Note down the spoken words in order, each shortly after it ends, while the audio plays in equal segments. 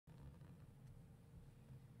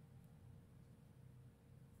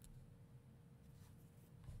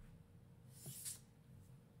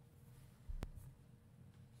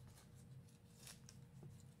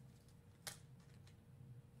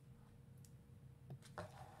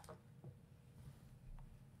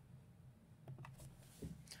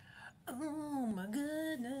Oh my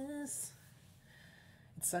goodness.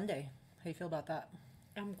 It's Sunday. How you feel about that?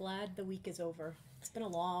 I'm glad the week is over. It's been a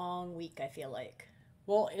long week, I feel like.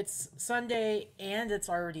 Well, it's Sunday and it's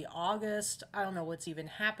already August. I don't know what's even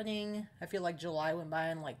happening. I feel like July went by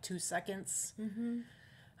in like 2 seconds.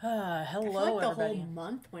 I feel Hello, like the whole everybody.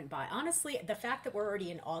 month went by. Honestly, the fact that we're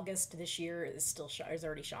already in August this year is is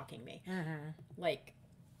already shocking me. Like,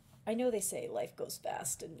 I know they say life goes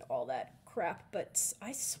fast and all that crap, but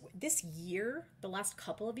I swear this year, the last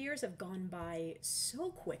couple of years have gone by so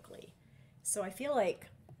quickly. So I feel like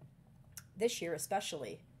this year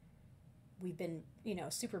especially, we've been,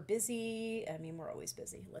 super busy. I mean, we're always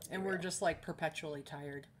busy. Let's be And we're real. just like perpetually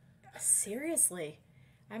tired. Seriously.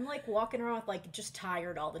 I'm like walking around with like just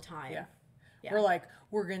tired all the Yeah. time. Yeah. We're like,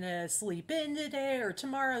 we're gonna sleep in today or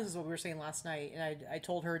tomorrow. This is what we were saying last night. And I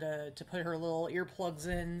told her to put her little earplugs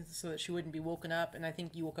in so that she wouldn't be woken up. And I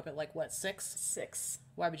think you woke up at like, what, 6? 6.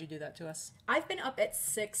 Why would you do that to us? I've been up at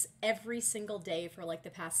 6 every single day for like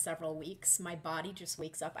the past several weeks. My body just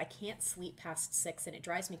wakes up. I can't sleep past 6 and it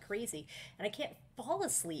drives me crazy. And I can't fall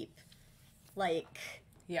asleep like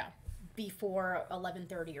Yeah. before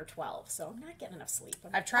 11:30 or 12. So I'm not getting enough sleep.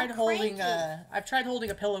 I've tried holding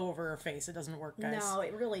a pillow over her face. It doesn't work, guys. No,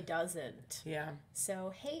 it really doesn't. Yeah.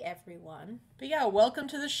 So, hey everyone. But yeah, welcome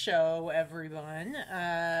to the show, everyone.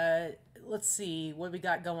 Let's see what we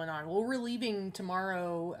got going on. Well, we're leaving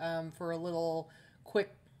tomorrow for a little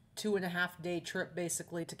quick 2.5 day trip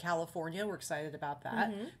basically to California. We're excited about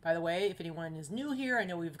that. By the way, if anyone is new here, I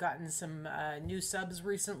know we've gotten some new subs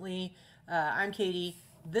recently. I'm Katie.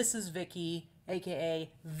 This is Vicky,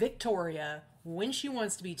 aka Victoria, when she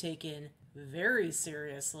wants to be taken very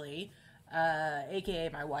seriously, aka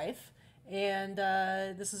my wife. And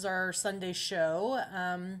this is our Sunday show.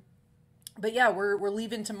 But yeah, we're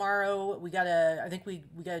leaving tomorrow. I think we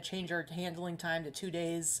gotta change our handling time to 2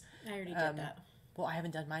 days. I already did that. Well, I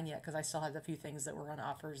haven't done mine yet because I still have a few things that were on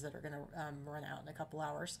offers that are gonna run out in a couple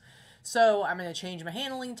hours. So I'm gonna change my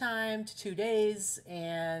handling time to 2 days,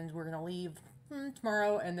 and we're gonna leave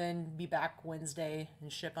tomorrow and then be back Wednesday and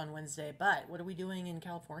ship on Wednesday. But what are we doing in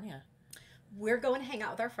California? We're going to hang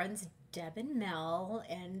out with our friends Deb and Mel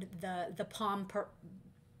and the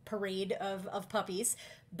parade of puppies.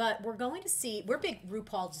 But we're big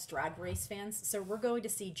RuPaul's Drag Race fans, so we're going to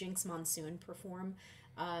see Jinx Monsoon perform.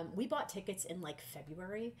 We bought tickets in like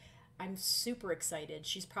February. I'm super excited.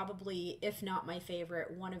 She's probably, if not my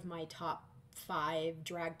favorite, one of my top 5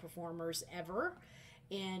 drag performers ever.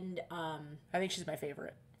 And I think she's my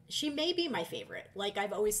favorite. she may be my favorite.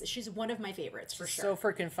 She's one of my favorites for sure. So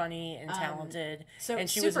freaking funny and talented. So and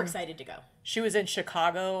super excited to go. She was in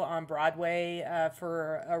Chicago on Broadway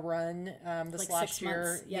for a run this Like last 6 year.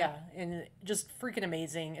 months, yeah. And just freaking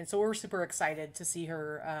amazing. And so we're super excited to see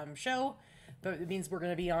her show. But it means we're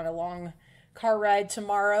going to be on a long car ride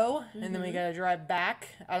tomorrow, and then we got to drive back.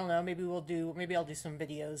 I don't know. Maybe I'll do some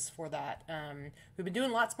videos for that. We've been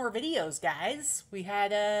doing lots more videos, guys. We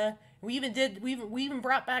had we even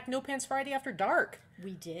brought back No Pants Friday After Dark.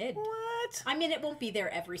 We did. What? I mean, it won't be there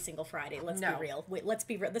every single Friday. Let's No. be real. Wait, let's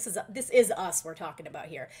be real. This is us we're talking about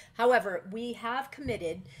here. However, we have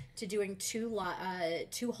committed to doing 2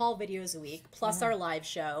 haul videos a week plus our live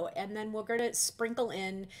show, and then we're gonna sprinkle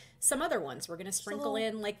in some other ones. We're gonna sprinkle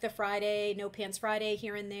in like the Friday No Pants Friday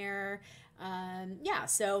here and there. Yeah.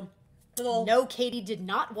 So. No, Katie did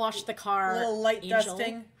not wash the car. Little light Angel.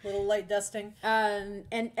 dusting. Little light dusting. And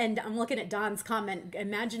I'm looking at Don's comment.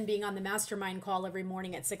 Imagine being on the mastermind call every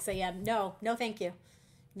morning at 6 a.m. No, thank you.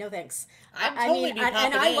 No thanks. Be and popping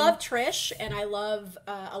I in. love Trish, and I love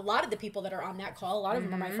a lot of the people that are on that call. A lot of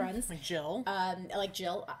them are my friends. Like Jill. Like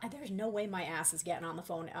Jill. There's no way my ass is getting on the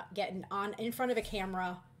phone, getting on in front of a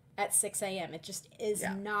camera at 6 a.m. It just is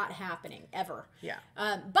not happening ever. Yeah.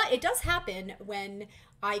 But it does happen when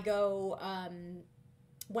I go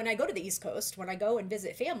to the East Coast. When I go and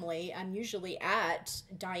visit family, I'm usually at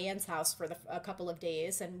Diane's house for a couple of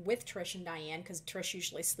days, and with Trish and Diane, because Trish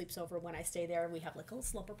usually sleeps over when I stay there, and we have like a little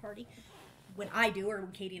slumber party. When I do, or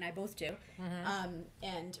when Katie and I both do.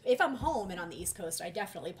 And if I'm home and on the East Coast, I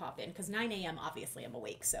definitely pop in, because 9 a.m. obviously I'm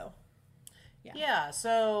awake, so. Yeah,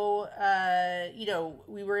 so,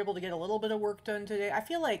 we were able to get a little bit of work done today. I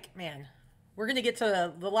feel like, man, we're going to get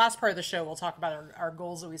to the last part of the show. We'll talk about our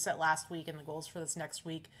goals that we set last week and the goals for this next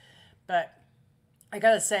week. But I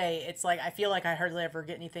got to say, it's like I feel like I hardly ever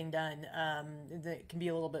get anything done. It can be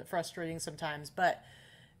a little bit frustrating sometimes. But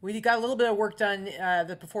we got a little bit of work done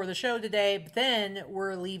before the show today. But then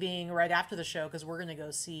we're leaving right after the show because we're going to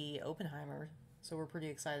go see Oppenheimer. So we're pretty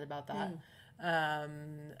excited about that.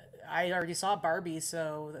 I already saw Barbie,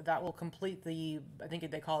 so that will complete I think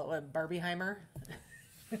they call it Barbieheimer.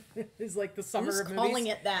 is like the summer Who's of movies. calling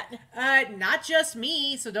it that? Not just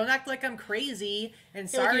me, so don't act like I'm crazy. And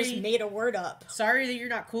I feel like sorry, you just made a word up. sorry that you're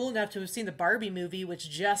not cool enough to have seen the Barbie movie, which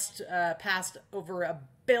just passed over $1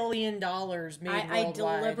 billion made I worldwide.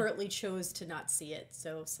 deliberately chose to not see it,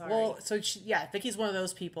 so sorry. Well, so yeah, Vicky's one of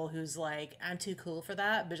those people who's like, I'm too cool for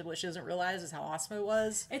that, but what she doesn't realize is how awesome it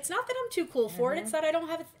was. It's not that I'm too cool for it. It's that I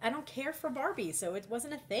don't care for Barbie, so it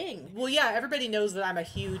wasn't a thing. Well, yeah, everybody knows that I'm a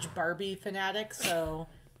huge Barbie fanatic, so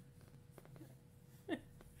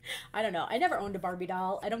I don't know. I never owned a Barbie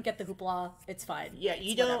doll. I don't get the hoopla. It's fine. yeah,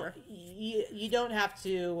 It's whatever. you don't have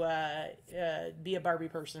to be a Barbie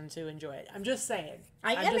person to enjoy it. I'm just saying.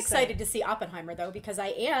 I I'm am just excited saying. to see Oppenheimer though, because I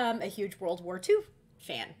am a huge World War II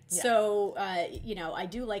fan. Yeah. So you know, I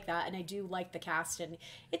do like that, and I do like the cast, and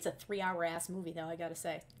it's a 3-hour ass movie though. I gotta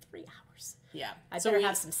say, 3 hours. Yeah, I so better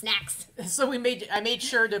have some snacks. So I made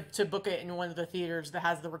sure to book it in one of the theaters that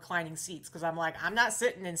has the reclining seats, because I'm like, I'm not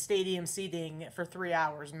sitting in stadium seating for 3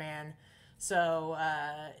 hours, man. So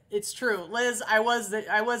it's true, Liz. I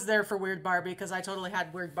was there for Weird Barbie, because I totally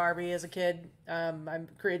had Weird Barbie as a kid. I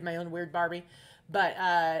created my own Weird Barbie, but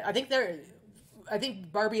I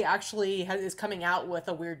think Barbie actually is coming out with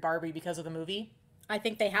a Weird Barbie because of the movie. I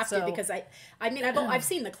think they have to, So- because I mean I've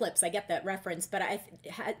seen the clips. I get that reference, but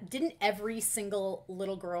didn't every single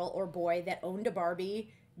little girl or boy that owned a Barbie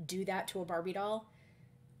do that to a Barbie doll?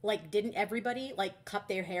 Like, didn't everybody like cut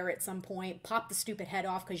their hair at some point, pop the stupid head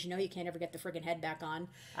off, because you know you can't ever get the friggin' head back on?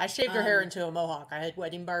 I shaved her hair into a mohawk. I had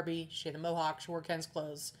wedding Barbie. She had a mohawk. She wore Ken's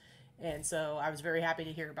clothes. And so I was very happy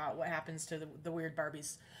to hear about what happens to the weird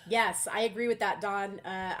Barbies. Yes, I agree with that, Dawn.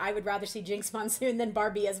 I would rather see Jinx Monsoon than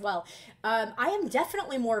Barbie as well. I am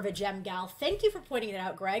definitely more of a Gem gal. Thank you for pointing it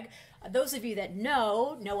out, Greg. Those of you that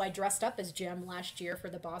know I dressed up as Gem last year for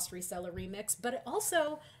the Boss Reseller remix, but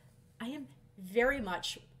also I am very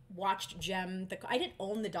much watched Gem. I didn't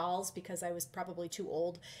own the dolls because I was probably too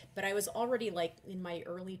old, but I was already like in my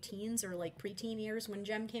early teens or like preteen years when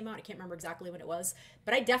Gem came out. I can't remember exactly when it was,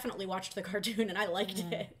 but I definitely watched the cartoon and I liked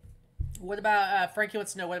it. What about Frankie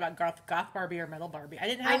wants to know, what about goth Barbie or metal Barbie?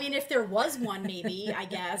 I mean, if there was one, maybe, I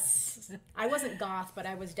guess. I wasn't goth, but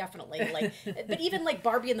I was definitely like, but even like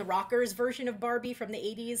Barbie and the Rockers version of Barbie from the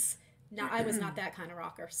 80s, no, I was not that kind of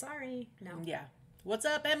rocker. Sorry. No. Yeah. What's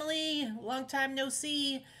up, Emily? Long time no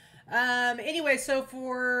see. Anyway, so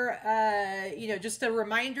for, just a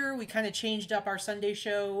reminder, we kind of changed up our Sunday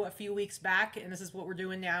show a few weeks back, and this is what we're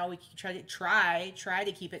doing now. We try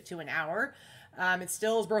to keep it to an hour. It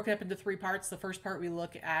still is broken up into 3 parts. The first part, we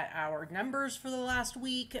look at our numbers for the last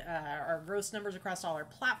week, our gross numbers across all our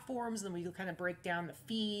platforms. Then we kind of break down the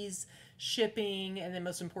fees, shipping, and then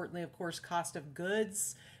most importantly, of course, cost of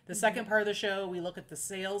goods. The second part of the show, we look at the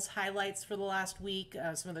sales highlights for the last week.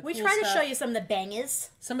 Some of the We cool try to stuff. show you some of the bangers.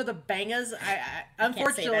 Some of the bangers.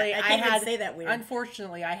 Unfortunately, I can't even say that weird.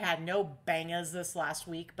 Unfortunately, I had no bangers this last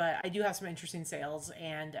week, but I do have some interesting sales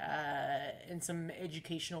and some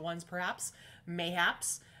educational ones, perhaps,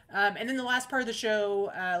 mayhaps. And then the last part of the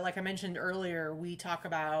show, like I mentioned earlier, we talk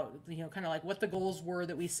about kind of like what the goals were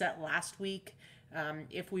that we set last week.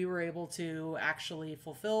 If we were able to actually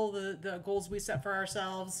fulfill the goals we set for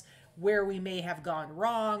ourselves, where we may have gone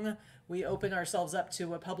wrong. We open ourselves up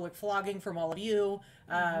to a public flogging from all of you.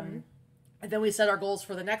 And then we set our goals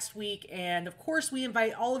for the next week. And of course, we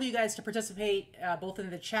invite all of you guys to participate both in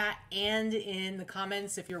the chat and in the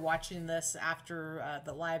comments if you're watching this after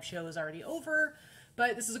the live show is already over.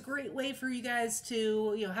 But this is a great way for you guys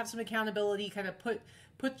to have some accountability, kind of put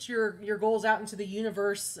your goals out into the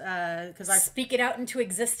universe, because I speak it out into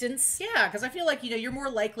existence. Yeah, because I feel like you're more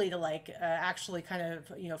likely to actually kind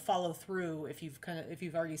of follow through if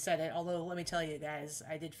you've already said it. Although let me tell you guys,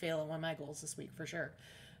 I did fail on one of my goals this week for sure.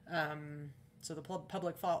 So the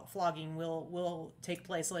public flogging will take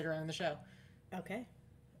place later on in the show. Okay,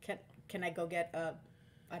 can I go get a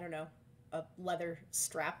leather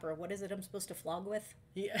strap, or what is it I'm supposed to flog with?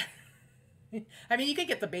 Yeah. I mean, you could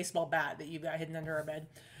get the baseball bat that you've got hidden under our bed.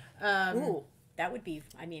 Ooh, that would be,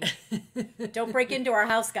 don't break into our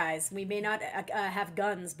house, guys. We may not have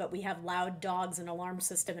guns, but we have loud dogs, an alarm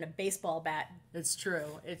system, and a baseball bat. It's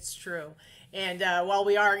true. It's true. And while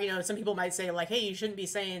we are, some people might say like, hey, you shouldn't be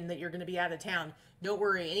saying that you're going to be out of town. Don't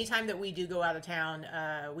worry. Anytime that we do go out of town,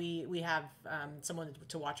 we have someone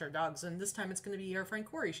to watch our dogs. And this time it's going to be our friend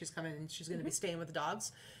Corey. She's coming and she's going to be staying with the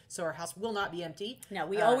dogs. So our house will not be empty. No,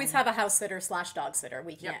 we always have a house sitter / dog sitter.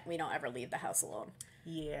 We can't. Yep. We don't ever leave the house alone.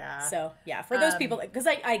 Yeah. So yeah, for those people, because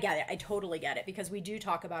I get it, I totally get it, because we do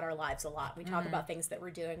talk about our lives a lot. We talk about things that we're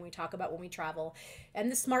doing. We talk about when we travel,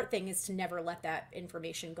 and the smart thing is to never let that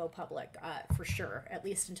information go public, for sure, at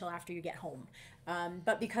least until after you get home.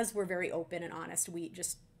 But because we're very open and honest, we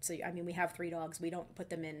just we have 3 dogs. We don't put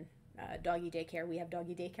them in doggy daycare. We have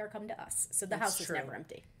doggy daycare come to us, so the house is never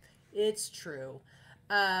empty. It's true.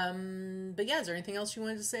 But yeah, is there anything else you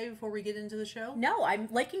wanted to say before we get into the show? No, I'm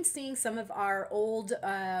liking seeing some of our old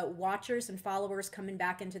watchers and followers coming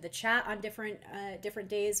back into the chat on different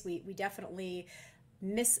days. We definitely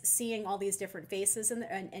miss seeing all these different faces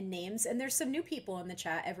and names, and there's some new people in the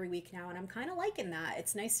chat every week now, and I'm kind of liking that.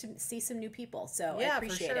 It's nice to see some new people, so I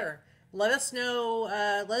appreciate for sure. it. Let us know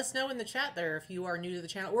in the chat there if you are new to the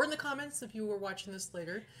channel, or in the comments if you were watching this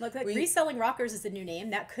later. Look, like Reselling Rockers is a new name.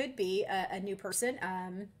 That could be a new person.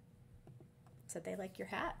 Said they like your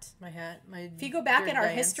hat. My hat. If you go back in our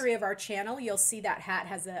history of our channel, you'll see that hat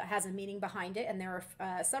has a meaning behind it, and there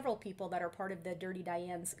are several people that are part of the Dirty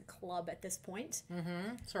Diane's club at this point.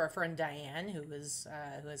 Mm-hmm. So our friend Diane, who has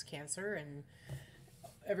cancer, and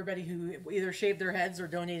everybody who either shaved their heads or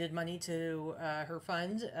donated money to her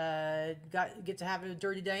fund get to have a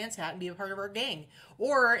Dirty Diane's hat and be a part of our gang.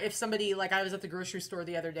 Or if somebody, like I was at the grocery store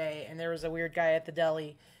the other day and there was a weird guy at the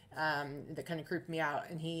deli that kind of creeped me out,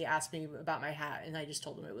 and he asked me about my hat, and I just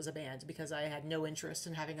told him it was a band because I had no interest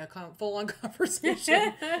in having a full-on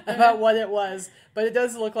conversation about what it was. But it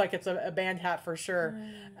does look like it's a band hat for sure.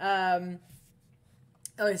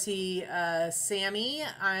 I see Sammy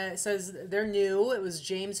says they're new. It was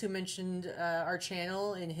James who mentioned our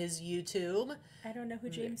channel in his YouTube. I don't know who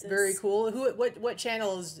James is. Very cool. What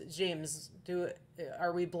channel is James?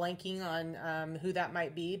 Are we blanking on who that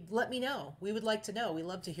might be? Let me know. We would like to know. We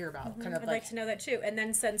love to hear about I'd like to know that too. And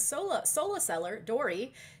then since Sola Seller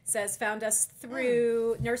Dory says found us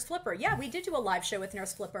through Nurse Flipper. Yeah, we did do a live show with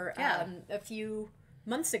Nurse Flipper a few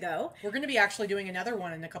months ago. We're going to be actually doing another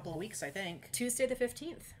one in a couple of weeks, I think. Tuesday the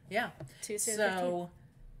 15th. Yeah. Tuesday the 15th.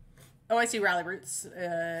 Oh, I see Rally Roots.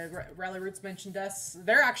 Rally Roots mentioned us.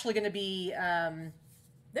 They're actually going to be...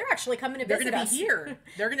 they're actually coming to visit us.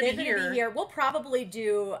 They're going to be here. We'll probably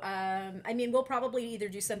do, we'll probably either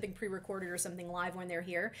do something pre-recorded or something live when they're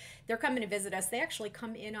here. They're coming to visit us. They actually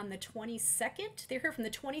come in on the 22nd. They're here from the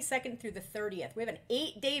 22nd through the 30th. We have an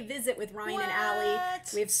 8-day visit with Ryan and Allie.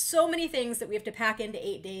 We have so many things that we have to pack into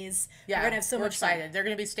 8 days. Yeah, we're going to have so much excited. fun. They're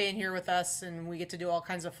going to be staying here with us, and we get to do all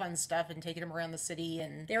kinds of fun stuff and taking them around the city.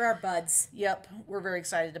 And they're our buds. Yep, we're very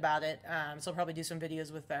excited about it. So I'll probably do some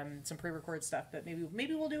videos with them, some pre-recorded stuff, but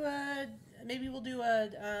maybe we'll do a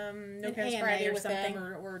No Pants Friday with them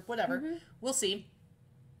or whatever. We'll see.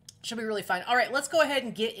 Should be really fun. All right, let's go ahead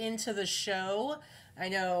and get into the show. I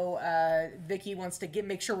know Vikki wants to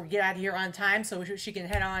make sure we get out of here on time so she can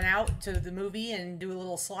head on out to the movie and do a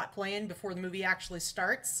little slot plan before the movie actually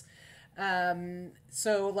starts.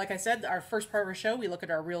 So like I said, our first part of our show, we look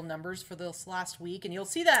at our real numbers for this last week, and you'll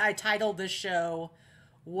see that I titled this show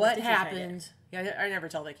What Happened. Yeah, I never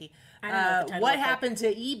tell Vikki. What happened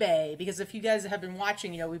to eBay? Because if you guys have been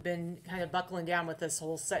watching, we've been kind of buckling down with this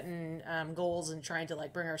whole setting goals and trying to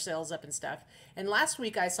like bring our sales up and stuff. And last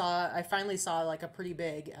week I finally saw like a pretty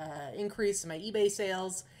big increase in my eBay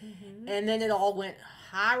sales, and then it all went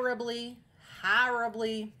horribly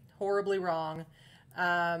wrong.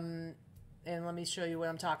 And let me show you what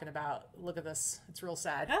I'm talking about. Look at this. It's real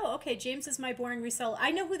sad. Oh, okay. James is my boring reseller. I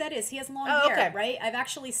know who that is. He has long hair, right? I've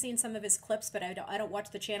actually seen some of his clips, but I don't watch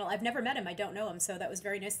the channel. I've never met him. I don't know him, so that was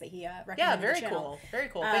very nice that he recommended the channel. Very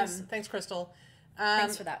cool. Thanks, Crystal.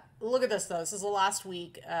 Thanks for that. Look at this, though. This is the last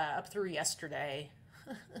week up through yesterday.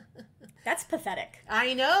 That's pathetic.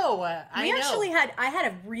 I know. I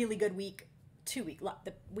had a really good week.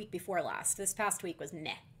 The week before last. This past week was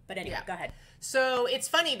meh. But anyway, go ahead. So it's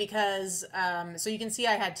funny because, so you can see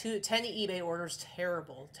I had 10 eBay orders,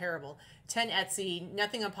 terrible. 10 Etsy,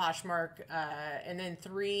 nothing on Poshmark, and then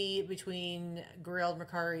 3 between Grailed,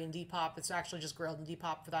 Mercari, and Depop. It's actually just Grailed and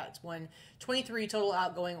Depop for that. It's 23 total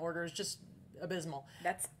outgoing orders, just abysmal.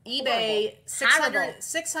 That's eBay,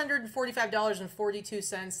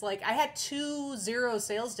 $645.42. Like, I had 2 0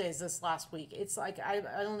 sales days this last week. It's like I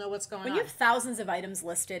don't know what's going on. When you have thousands of items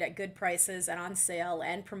listed at good prices and on sale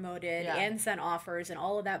and promoted and sent offers and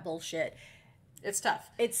all of that bullshit, it's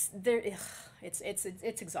tough. It's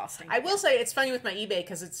exhausting. I will say it's funny with my eBay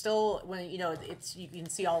because it's still when you can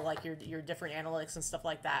see all like your different analytics and stuff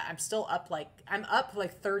like that. I'm up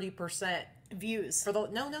like 30% views for the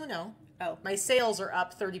no. Oh. My sales are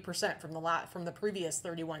up 30% from the previous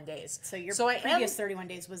 31 days. So your previous 31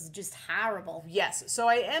 days was just horrible. Yes. So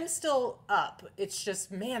I am still up. It's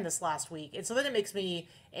just, man, this last week. And so then it makes me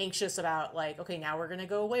anxious about like, okay, now we're going to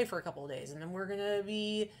go away for a couple of days and then we're going to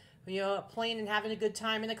be, playing and having a good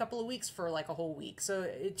time in a couple of weeks for like a whole week. So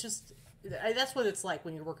it just, that's what it's like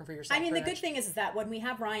when you're working for yourself. I mean, the good thing is that when we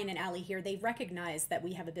have Ryan and Allie here, they recognize that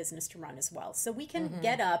we have a business to run as well. So we can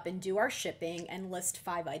get up and do our shipping and list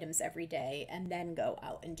 5 items every day and then go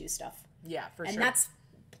out and do stuff. Yeah, for sure. And that's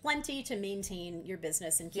plenty to maintain your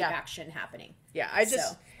business and keep action happening. Yeah,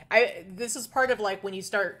 this is part of like when you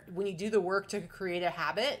do the work to create a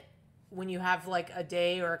habit, when you have like a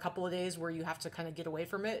day or a couple of days where you have to kind of get away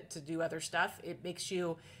from it to do other stuff, it makes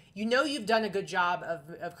you, you've done a good job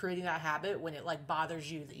of creating that habit when it like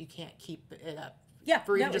bothers you that you can't keep it up. Yeah,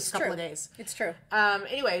 for even just a couple of days. It's true.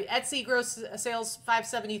 Anyway, Etsy gross sales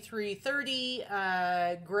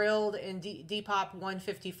 $573.30, grilled and Depop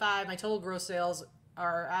 $155. My total gross sales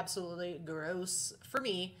are absolutely gross for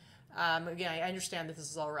me. Again, I understand that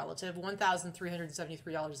this is all relative.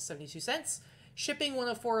 $1,373.72. Shipping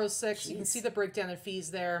 $104.06. You can see the breakdown of fees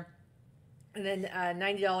there. And then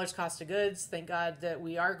 $90 cost of goods. Thank God that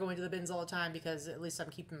we are going to the bins all the time because at least I'm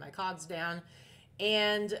keeping my COGS down.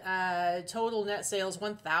 And total net sales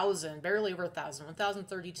barely over 1,000,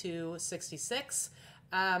 $1,032.66.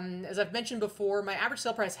 As I've mentioned before, my average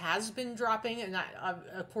sale price has been dropping, and that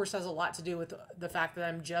of course has a lot to do with the fact that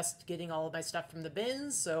I'm just getting all of my stuff from the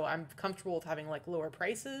bins, so I'm comfortable with having like lower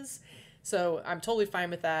prices. So I'm totally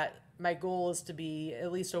fine with that. My goal is to be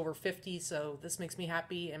at least over 50, so this makes me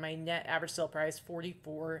happy. And my net average sale price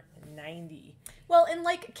 $44.90. Well, and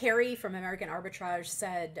like Carrie from American Arbitrage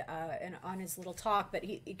said on his little talk, but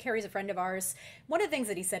Carrie's a friend of ours. One of the things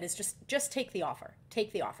that he said is just take the offer.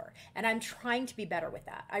 Take the offer. And I'm trying to be better with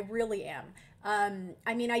that. I really am.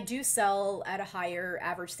 I mean, I do sell at a higher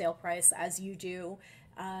average sale price as you do.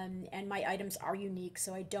 And my items are unique,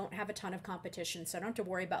 so I don't have a ton of competition, so I don't have to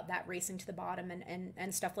worry about that racing to the bottom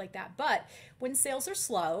and stuff like that. But when sales are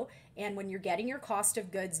slow and when you're getting your cost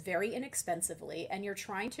of goods very inexpensively and you're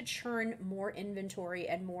trying to churn more inventory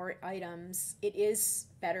and more items, it is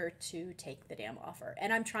better to take the damn offer.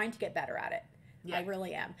 And I'm trying to get better at it. Yeah. I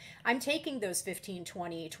really am. I'm taking those $15,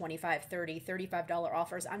 $20, $25, $30, $35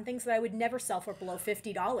 offers on things that I would never sell for below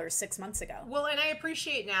 $50 6 months ago. Well, and I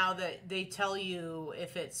appreciate now that they tell you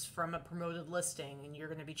if it's from a promoted listing and you're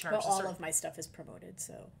going to be charged. Well, all of my stuff is promoted,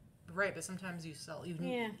 so. Right, but sometimes you sell.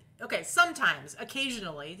 Yeah. Okay, sometimes,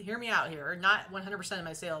 occasionally, hear me out here, not 100% of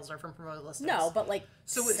my sales are from promoted listings. No, but like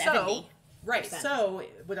 70. Right. So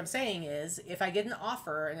what I'm saying is if I get an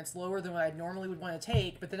offer and it's lower than what I normally would want to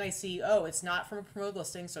take, but then I see, oh, it's not from a promoted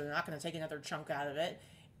listing, so they're not going to take another chunk out of it.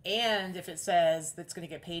 And if it says that's going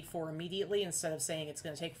to get paid for immediately instead of saying it's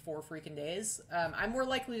going to take 4 freaking days, I'm more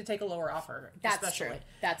likely to take a lower offer. That's true.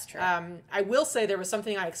 That's true. I will say there was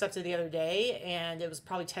something I accepted the other day, and it was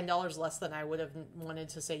probably $10 less than I would have wanted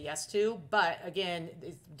to say yes to. But again,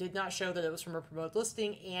 it did not show that it was from a promoted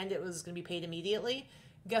listing, and it was going to be paid immediately.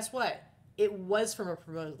 Guess what? It was from a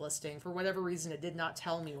promoted listing. For whatever reason, it did not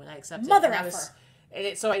tell me when I accepted Mother it. effer.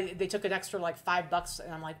 They took an extra like $5,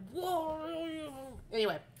 and I'm like, whoa.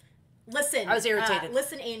 Anyway. Listen. I was irritated.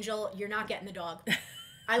 Listen, Angel, you're not getting the dog.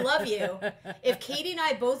 I love you. If Katie and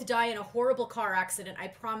I both die in a horrible car accident, I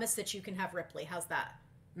promise that you can have Ripley. How's that?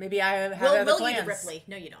 Maybe I have other plans. We'll you to Ripley.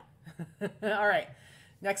 No, you don't. All right.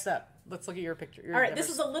 Next up. Let's look at your picture. All right, this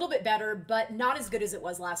is a little bit better, but not as good as it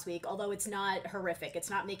was last week, although it's not horrific. It's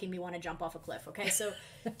not making me want to jump off a cliff, okay? So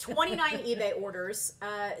 29 eBay orders,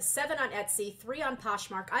 7 on Etsy, 3 on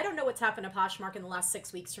Poshmark. I don't know what's happened to Poshmark in the last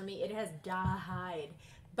 6 weeks for me. It has died.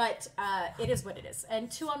 But it is what it is.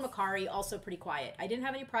 And 2 on Mercari, also pretty quiet. I didn't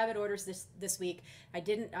have any private orders this week. I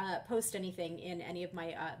didn't post anything in any of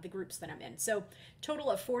my the groups that I'm in. So total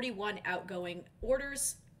of 41 outgoing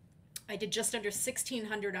orders. I did just under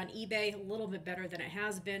 1,600 on eBay, a little bit better than it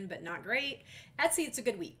has been, but not great. Etsy, it's a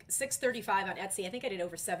good week. 635 on Etsy. I think I did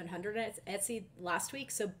over 700 on Etsy last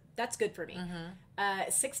week, so that's good for me.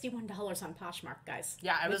 $61 on Poshmark, guys.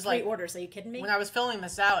 Yeah, I was 3 like, orders. Are you kidding me? When I was filling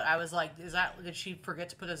this out, I was like, did she forget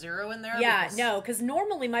to put a 0 in there? Yeah, no, because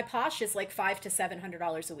normally my Posh is like $500 to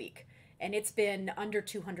 $700 a week, and it's been under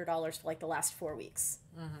 $200 for like the last 4 weeks.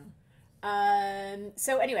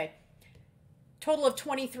 So anyway. Total of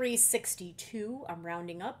 2362. I'm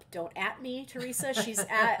rounding up. Don't at me, Teresa. She's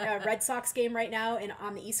at a Red Sox game right now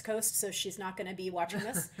on the East Coast, so she's not going to be watching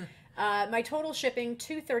this. My total shipping,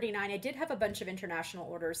 $239. I did have a bunch of international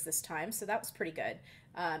orders this time, so that was pretty good.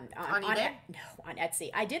 On eBay? No, on Etsy.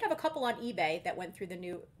 I did have a couple on eBay that went through the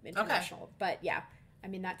new international, but yeah. I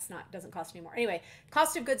mean, doesn't cost anymore. Anyway,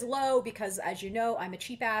 cost of goods low because, as you know, I'm a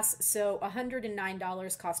cheap ass. So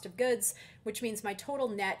 $109 cost of goods, which means my total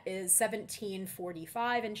net is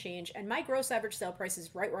 $17.45 and change, and my gross average sale price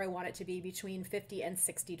is right where I want it to be, between $50 and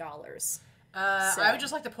 $60. I would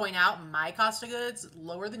just like to point out my cost of goods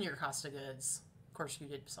lower than your cost of goods. Of course, you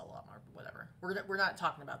did sell a lot more, but whatever. We're not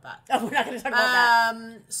talking about that. Oh, we're not going to talk about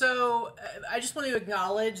that. So I just want to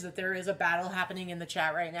acknowledge that there is a battle happening in the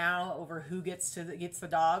chat right now over who gets the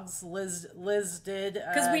dogs. Liz did,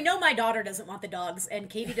 because we know my daughter doesn't want the dogs, and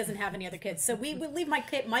Katie doesn't have any other kids, so we would leave my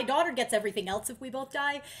kid. My daughter gets everything else if we both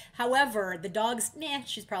die. However, the dogs,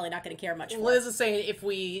 she's probably not going to care much for. Liz is saying if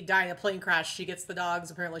we die in a plane crash, she gets the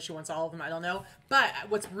dogs. Apparently, she wants all of them. I don't know. But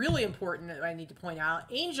what's really important that I need to point out,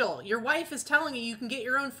 Angel, your wife is telling you can get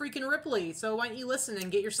your own freaking Ripley. So why don't you listen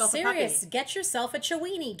and get yourself a puppy? Get yourself a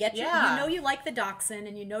Chiweenie. You know you like the Dachshund,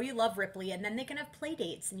 and you know you love Ripley, and then they can have play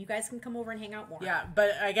dates, and you guys can come over and hang out more. Yeah,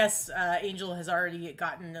 but I guess Angel has already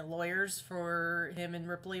gotten lawyers for him and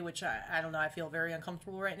Ripley, which I don't know. I feel very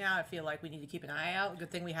uncomfortable right now. I feel like we need to keep an eye out.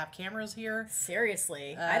 Good thing we have cameras here.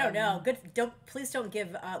 Seriously, I don't know. Please don't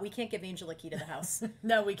give. We can't give Angel a key to the house.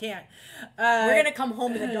 No, we can't. We're gonna come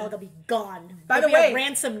home and the dog will be gone. By the way, a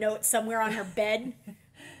ransom note somewhere on her bed.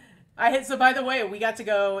 So by the way, we got to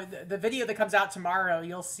go, the video that comes out tomorrow,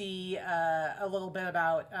 you'll see a little bit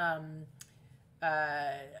about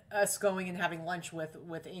us going and having lunch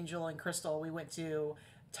with Angel and Crystal. We went to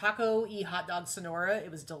Taco y Hot Dog Sonora. It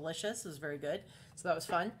was delicious. It was very good. So that was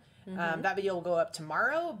fun. That video will go up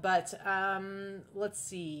tomorrow, but let's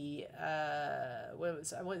see. There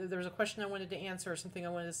was a question I wanted to answer, or something I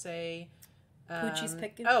wanted to say. Poochie's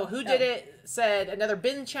picking. Who did it? Said another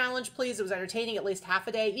bin challenge, please. It was entertaining, at least half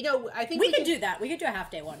a day. You know, I think we could do that. We could do a half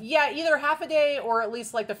day one. Yeah, either half a day or at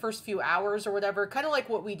least like the first few hours or whatever. Kind of like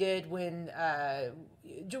what we did when,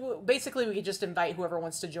 basically we could just invite whoever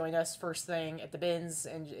wants to join us first thing at the bins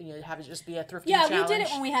and have it just be a thrifting challenge. Yeah, we did it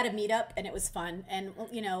when we had a meetup and it was fun. And,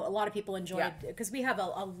 a lot of people enjoyed because we have a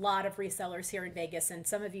lot of resellers here in Vegas. And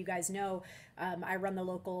some of you guys know I run the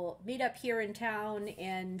local meetup here in town.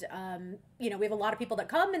 And, we have a lot of people that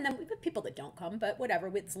come, and then we have people that don't come, but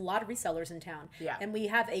whatever. It's a lot of resellers in town. Yeah. And we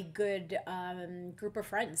have a good group of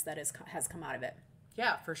friends that has come out of it.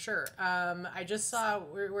 Yeah, for sure. I just saw,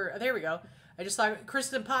 there we go. I just saw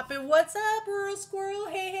Kristen pop in. What's up, Rural Squirrel?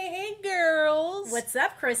 Hey, girls. What's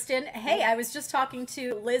up, Kristen? Hey, I was just talking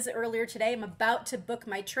to Liz earlier today. I'm about to book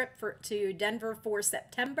my trip to Denver for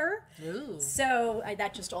September. Ooh. So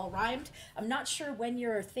that just all rhymed. I'm not sure when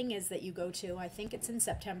your thing is that you go to. I think it's in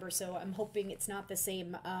September, so I'm hoping it's not the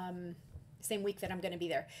same week that I'm going to be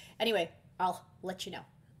there. Anyway, I'll let you know.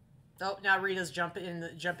 Oh, now Rita's jumping in.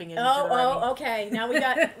 Okay. Now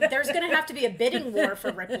there's going to have to be a bidding war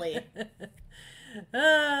for Ripley.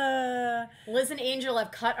 Liz and Angel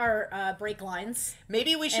have cut our brake lines.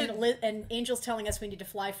 Maybe we should. And Angel's telling us we need to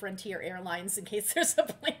fly Frontier Airlines in case there's a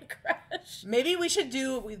plane crash. Maybe we should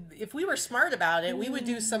do, if we were smart about it, we would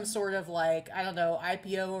do some sort of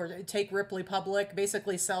IPO or take Ripley public,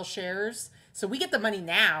 basically sell shares. So we get the money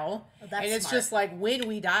now, and it's smart. Just like when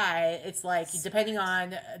we die, it's like depending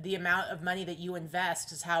on the amount of money that you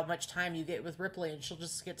invest is how much time you get with Ripley, and she'll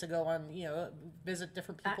just get to go on, visit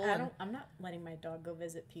different people. I'm not letting my dog go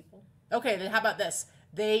visit people. Okay, then how about this?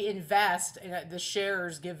 They invest, and the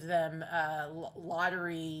shares give them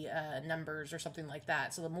lottery numbers or something like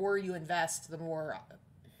that. So the more you invest, the more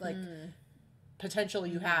potential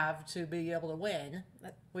you have to be able to win.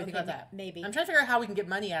 What do you think about that? Maybe. I'm trying to figure out how we can get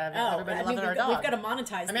money out of it. Everybody loving our dog. We've got to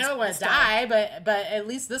monetize. I don't want to die, but at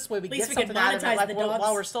least this way we get something out of it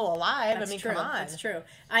while we're still alive. That's come on. That's true.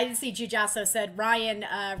 I did see Jujasso said Ryan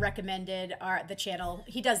recommended the channel.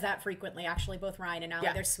 He does that frequently, actually. Both Ryan and Ali,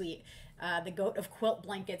 they're sweet. The goat of quilt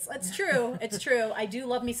blankets. It's true. It's true. I do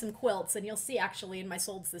love me some quilts, and you'll see actually in my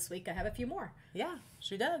solds this week I have a few more. Yeah,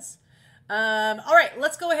 she does. All right,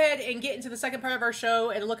 let's go ahead and get into the second part of our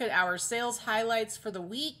show and look at our sales highlights for the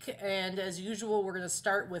week. And as usual, we're going to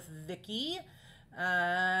start with Vikki.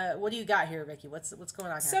 What do you got here, Vikki? What's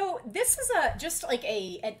going on here? So this is just like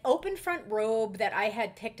an open front robe that I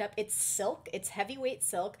had picked up. It's silk. It's heavyweight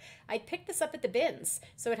silk. I picked this up at the bins.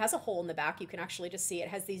 So it has a hole in the back. You can actually just see it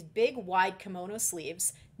has these big wide kimono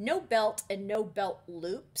sleeves, no belt and no belt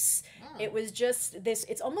loops. It was just this,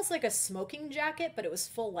 it's almost like a smoking jacket, but it was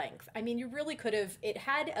full length. I mean, you really could have, it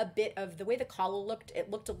had a bit of the way the collar looked,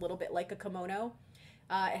 it looked a little bit like a kimono.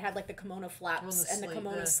 It had like the kimono flaps and the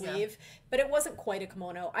kimono sleeve, but it wasn't quite a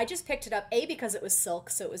kimono. I just picked it up, because it was silk,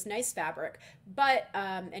 so it was nice fabric, but,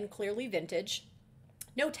 and clearly vintage.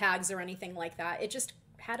 No tags or anything like that. It just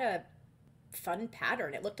had a fun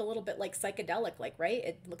pattern. It looked a little bit like psychedelic, right?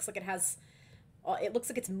 It looks like it has It looks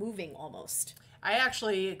like it's moving almost. I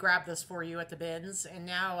actually grabbed this for you at the bins, and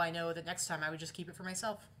now I know that next time I would just keep it for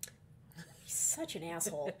myself. Such an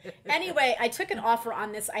asshole. Anyway, I took an offer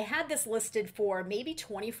on this. I had this listed for maybe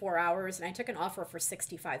 24 hours, and I took an offer for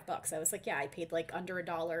 $65. I was like, yeah, I paid like under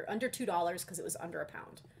 $2 because it was under a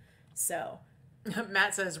pound. So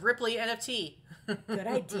Matt says Ripley NFT. good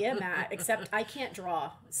idea, Matt. Except I can't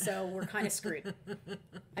draw, so we're kind of screwed. I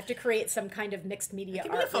have to create some kind of mixed media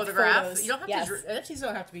Give art me a photograph. with photos. You don't have Yes. to. NFTs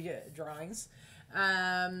don't have to be drawings.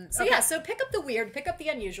 So yeah, so pick up the weird, pick up the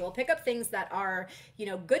unusual, pick up things that are,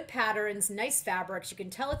 good patterns, nice fabrics. You can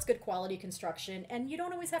tell it's good quality construction, and you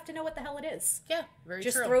don't always have to know what the hell it is. Yeah, very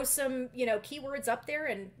Just true. throw some, keywords up there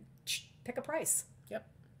and pick a price. Yep.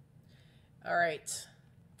 All right.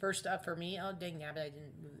 First up for me. Oh, dang nabbit, I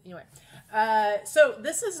didn't move. Anyway. So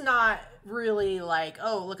this is not really like,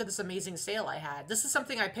 oh, look at this amazing sale I had. This is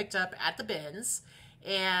something I picked up at the bins.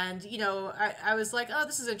 And, I was like, oh,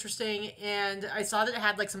 this is interesting. And I saw that it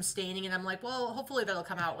had like some staining, and I'm like, well, hopefully that'll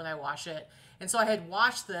come out when I wash it. And so I had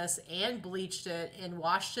washed this and bleached it and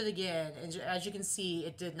washed it again. And as you can see,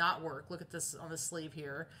 it did not work. Look at this on the sleeve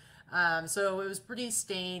here. So it was pretty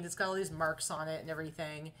stained. It's got all these marks on it and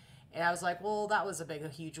everything. And I was like, well, that was a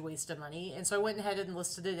huge waste of money. And so I went ahead and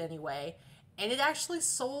listed it anyway. And it actually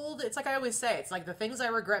sold. It's like I always say, it's like the things I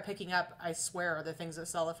regret picking up, I swear, are the things that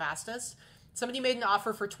sell the fastest. Somebody made an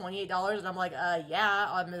offer for $28, and I'm like, yeah,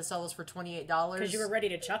 I'm going to sell this for $28. Because you were ready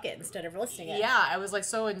to chuck it instead of listing it. Yeah, I was like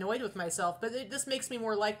so annoyed with myself, but this makes me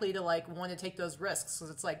more likely to like want to take those risks,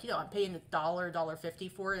 because it's like, I'm paying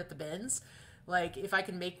 $1.50 for it at the bins. Like, if I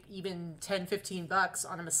can make even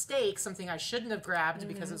 $10-15 on a mistake, something I shouldn't have grabbed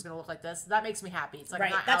because it was going to look like this, that makes me happy. It's like,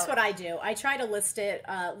 right, that's what I do. I try to list it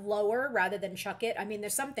lower rather than chuck it. I mean,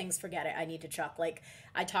 there's some things, forget it, I need to chuck. Like,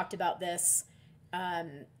 I talked about this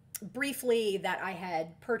briefly, that I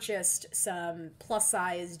had purchased some plus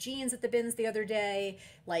size jeans at the bins the other day,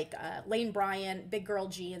 like Lane Bryant big girl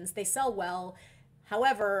jeans. They sell well.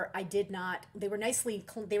 However, I did not, they were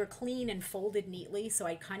they were clean and folded neatly, so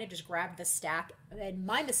I kind of just grabbed the stack. And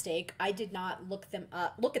my mistake, I did not look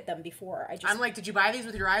at them before. I'm like, did you buy these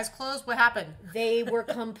with your eyes closed? What happened? They were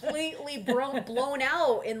completely blown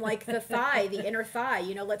out in like the thigh, the inner thigh.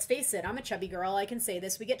 Let's face it, I'm a chubby girl. I can say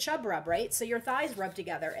this. We get chub rub, right? So your thighs rub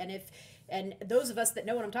together. And those of us that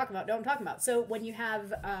know what I'm talking about, know what I'm talking about. So when you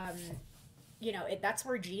have, that's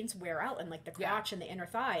where jeans wear out, and like the crotch and the inner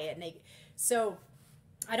thigh. So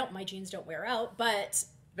my jeans don't wear out, but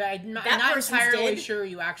I'm not entirely sure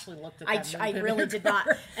you actually looked at them. I really did not.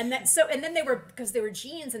 And then they were, because they were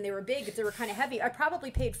jeans and they were big, they were kind of heavy. I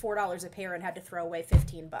probably paid $4 a pair and had to throw away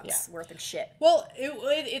 $15 worth of shit. Well,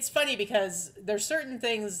 it's funny because there's certain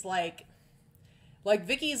things like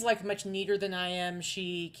Vicky's like much neater than I am.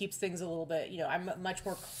 She keeps things a little bit, I'm much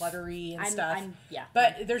more cluttery and stuff.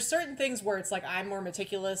 But there's certain things where it's like I'm more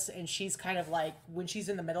meticulous, and she's kind of like, when she's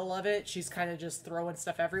in the middle of it, she's kind of just throwing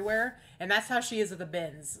stuff everywhere. And that's how she is at the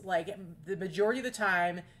bins. Like the majority of the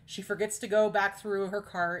time, she forgets to go back through her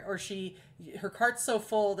cart, or her cart's so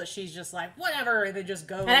full that she's just like, whatever, and then just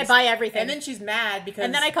goes. And I buy everything. And then she's mad because.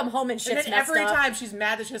 And then I come home and shit's messed up. Every time she's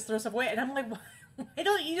mad that she has to throw stuff away, and I'm like, why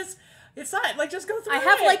don't you just. It's not like, just go through. I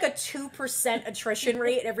have like a 2% attrition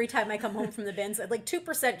rate every time I come home from the bins. Like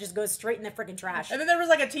 2% just goes straight in the freaking trash. And then there was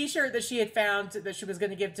like a t-shirt that she had found that she was going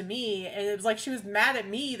to give to me, and it was like she was mad at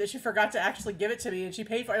me that she forgot to actually give it to me, and she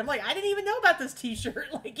paid for it. I'm like, I didn't even know about this t-shirt.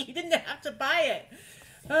 Like, you didn't have to buy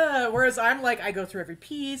it. Whereas I'm like, I go through every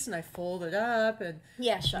piece and I fold it up, and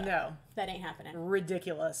shut up. That ain't happening.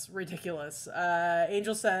 Ridiculous.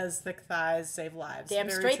 Angel says thick thighs save lives. Damn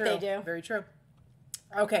Very straight true. they do. Very true.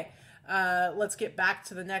 Okay. Let's get back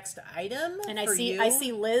to the next item. And I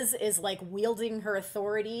see Liz is like wielding her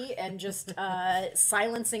authority and just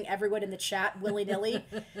silencing everyone in the chat willy-nilly.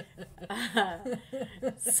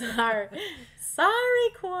 Sorry,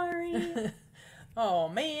 Quarry. Oh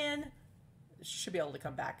man, she should be able to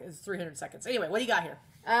come back. It's 300 seconds. Anyway, what do you got here?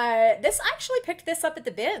 I actually picked this up at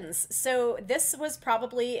the bins. So this was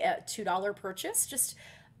probably a $2 purchase. Just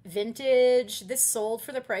vintage. This sold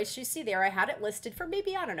for the price you see there. I had it listed for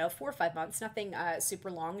maybe, I don't know, 4 or 5 months. Nothing super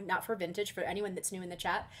long. Not for vintage. For anyone that's new in the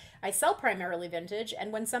chat, I sell primarily vintage.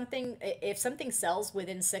 And if something sells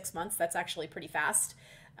within 6 months, that's actually pretty fast,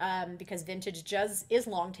 because vintage is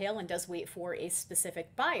long tail and does wait for a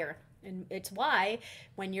specific buyer. And it's why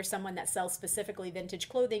when you're someone that sells specifically vintage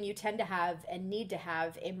clothing, you tend to have and need to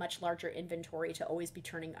have a much larger inventory to always be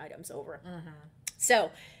turning items over. Mm-hmm. So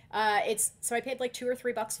I paid like $2 or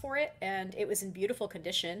 $3 for it, and it was in beautiful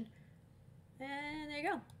condition. And there you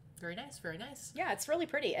go. Very nice, very nice. Yeah, it's really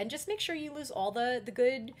pretty. And just make sure you lose all the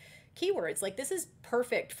good, keywords. Like, this is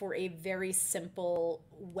perfect for a very simple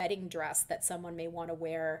wedding dress that someone may want to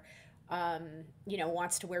wear,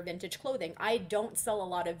 wants to wear vintage clothing. I don't sell a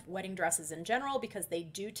lot of wedding dresses in general because they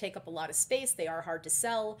do take up a lot of space. They are hard to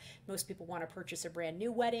sell. Most people want to purchase a brand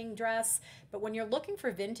new wedding dress. But when you're looking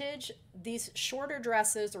for vintage, these shorter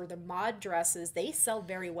dresses or the mod dresses, they sell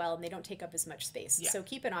very well and they don't take up as much space. Yeah. So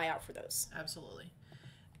keep an eye out for those. Absolutely.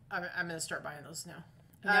 I'm going to start buying those now.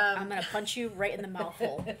 I'm going to punch you right in the mouth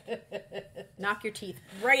hole. Knock your teeth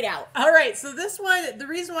right out. All right. So this one, the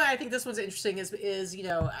reason why I think this one's interesting is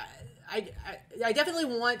I definitely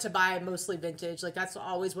want to buy mostly vintage. Like, that's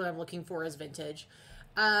always what I'm looking for is vintage.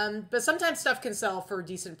 But sometimes stuff can sell for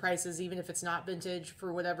decent prices, even if it's not vintage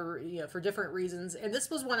for whatever, for different reasons. And this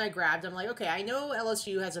was one I grabbed. I'm like, okay, I know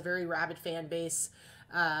LSU has a very rabid fan base.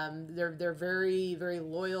 They're very, very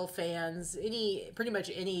loyal fans. Pretty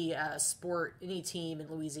much any sport, any team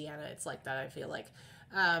in Louisiana, it's like that, I feel like.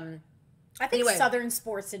 I think Southern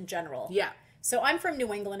sports in general. Yeah. So I'm from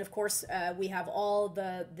New England, of course. We have all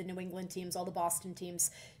the New England teams, all the Boston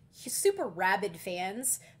teams. Super rabid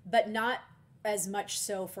fans, but not as much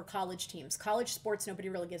so for college teams. College sports, nobody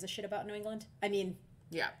really gives a shit about New England. I mean,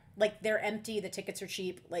 yeah, like, they're empty. The tickets are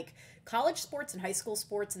cheap. Like, college sports and high school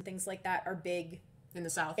sports and things like that are big in the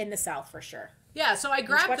South. In the South, for sure. Yeah, so I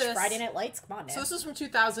grabbed this. Friday Night Lights. Come on, man. So this was from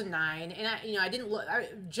 2009, and I didn't look.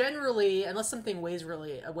 Generally, unless something weighs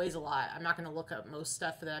a lot, I'm not going to look up most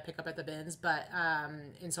stuff that I pick up at the bins. But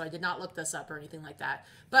and so I did not look this up or anything like that.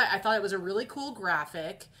 But I thought it was a really cool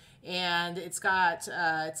graphic, and it's got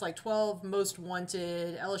it's like 12 most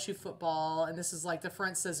wanted LSU football, and this is like the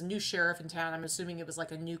front says new sheriff in town. I'm assuming it was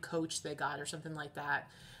like a new coach they got or something like that.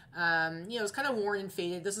 It was kind of worn and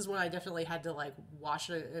faded. This is when I definitely had to like wash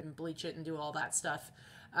it and bleach it and do all that stuff.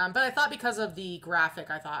 But I thought because of the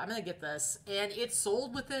graphic, I thought I'm going to get this. And it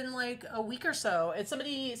sold within like a week or so. And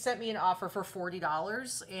somebody sent me an offer for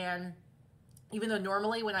 $40. And even though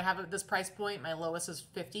normally when I have this price point, my lowest is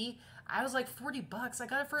 $50, I was like, $40. I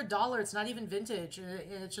got it for $1. It's not even vintage. And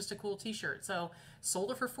it's just a cool t-shirt. So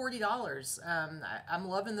sold it for $40. I'm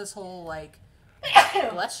loving this whole like,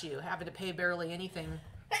 bless you, having to pay barely anything.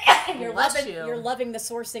 You're loving the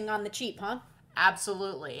sourcing on the cheap, huh?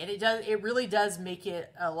 Absolutely. And it really does make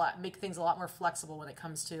things a lot more flexible when it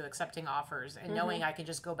comes to accepting offers and knowing I can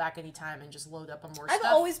just go back anytime and just load up on more stuff.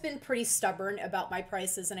 I've always been pretty stubborn about my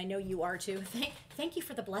prices, and I know you are too. Thank you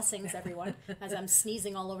for the blessings, everyone, as I'm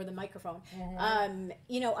sneezing all over the microphone.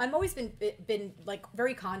 I've always been like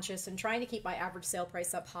very conscious and trying to keep my average sale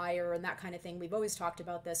price up higher and that kind of thing. We've always talked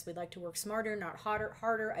about this. We'd like to work smarter, not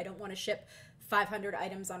harder. I don't want to ship 500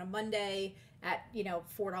 items on a Monday at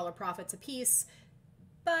 $4 profits a piece.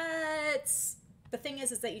 But the thing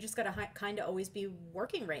is that you just got to kind of always be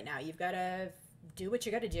working right now. You've got to do what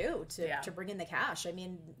you got to do to bring in the cash. I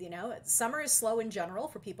mean, summer is slow in general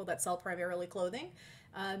for people that sell primarily clothing.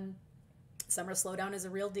 Summer slowdown is a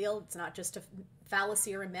real deal. It's not just a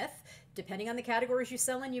fallacy or a myth. Depending on the categories you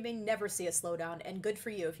sell in, you may never see a slowdown, and good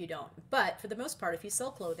for you if you don't. But for the most part, if you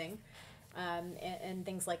sell clothing, and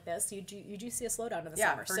things like this, you do see a slowdown in the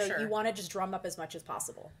summer. So sure. You want to just drum up as much as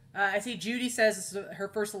possible. I see Judy says this is her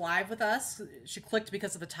first live with us. She clicked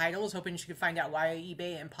because of the title, was hoping she could find out why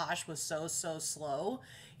eBay and Posh was so slow.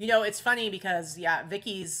 It's funny because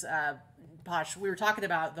Vicki's Posh, we were talking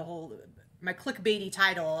about my clickbaity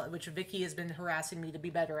title, which Vikki has been harassing me to be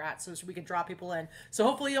better at, so we could draw people in. So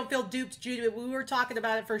hopefully you don't feel duped, Judy. We were talking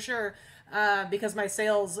about it for sure. Because my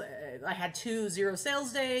sales, I had 2 0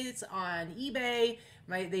 sales days on eBay.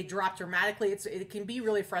 They dropped dramatically. It can be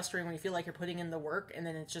really frustrating when you feel like you're putting in the work and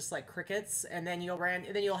then it's just like crickets, and then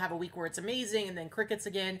you'll have a week where it's amazing and then crickets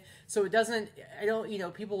again. So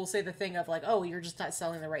people will say the thing of like, oh, you're just not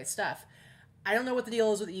selling the right stuff. I don't know what the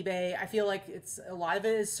deal is with eBay. I feel like a lot of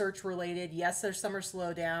it is search related. Yes, there's summer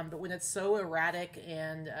slowdown, but when it's so erratic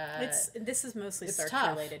and this is mostly search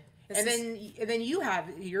tough. Related. And then you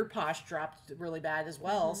have your Posh dropped really bad as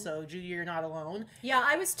well. So Judy, you're not alone. Yeah,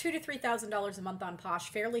 I was $2,000 to $3,000 a month on Posh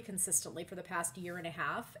fairly consistently for the past year and a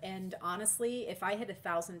half. And honestly, if I hit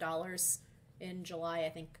 $1,000 in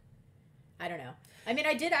July, I don't know. I mean,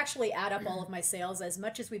 I did actually add up all of my sales. As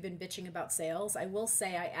much as we've been bitching about sales, I will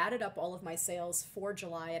say I added up all of my sales for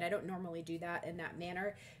July, and I don't normally do that in that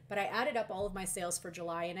manner, but I added up all of my sales for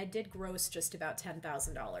July, and I did gross just about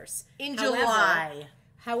 $10,000 in July.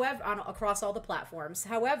 However, across all the platforms.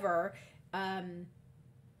 However,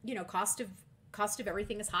 cost of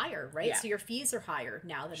everything is higher, right? Yeah. So your fees are higher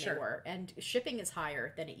now than they were, and shipping is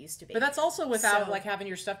higher than it used to be. But that's also without having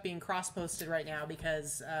your stuff being cross-posted right now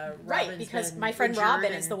because because my friend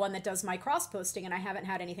Robin is the one that does my cross-posting, and I haven't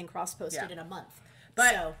had anything cross-posted in a month.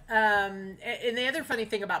 But So and the other funny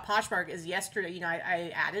thing about Poshmark is yesterday,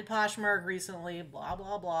 I added Poshmark recently, blah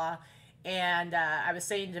blah blah, and I was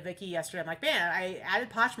saying to Vicky yesterday, I'm like, man, I added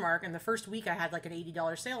Poshmark, and the first week I had like an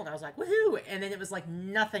 $80 sale, and I was like, woohoo! And then it was like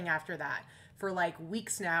nothing after that for like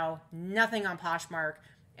weeks now, nothing on Poshmark.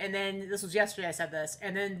 And then this was yesterday I said this,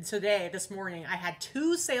 and then today, this morning, I had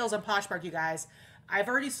 2 sales on Poshmark, you guys. I've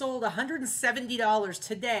already sold $170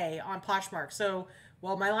 today on Poshmark. So,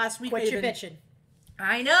 well, my last week. quit your bitching.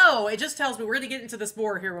 I know. It just tells me we're going to get into this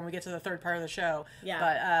more here when we get to the third part of the show. Yeah.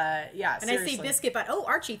 But yeah, And seriously. I see Biscuit Butt. Oh,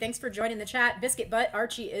 Archie, thanks for joining the chat. Biscuit Butt.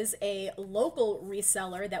 Archie is a local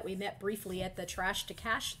reseller that we met briefly at the Trash to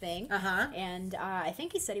Cash thing. And I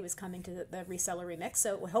think he said he was coming to the Reseller Remix,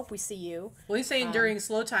 so we hope we see you. Well, he's saying during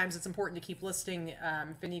slow times, it's important to keep listing.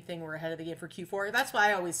 If anything, we're ahead of the game for Q4. That's why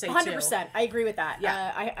I always say 100%. I agree with that.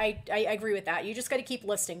 Yeah. I agree with that. You just got to keep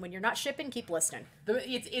listing. When you're not shipping, keep listing.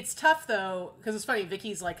 It's tough, though, because it's funny.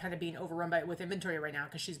 Vicky's like kind of being overrun with inventory right now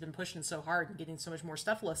because she's been pushing so hard and getting so much more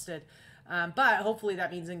stuff listed. But hopefully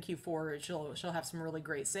that means in Q4 she'll have some really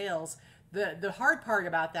great sales. The hard part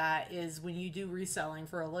about that is when you do reselling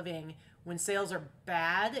for a living, when sales are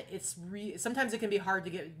bad, sometimes it can be hard to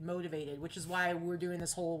get motivated, which is why we're doing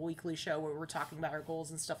this whole weekly show where we're talking about our goals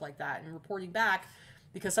and stuff like that and reporting back.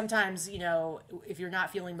 Because sometimes, if you're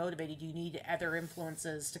not feeling motivated, you need other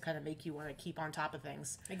influences to kind of make you want to keep on top of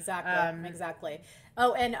things. Exactly. Exactly.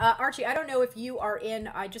 Oh, and Archie, I don't know if you are in.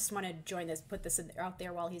 I just want to join this, put this out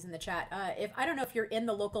there while he's in the chat. If I don't know if you're in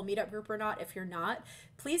the local meetup group or not. If you're not,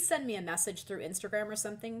 please send me a message through Instagram or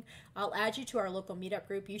something. I'll add you to our local meetup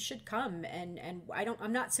group. You should come. And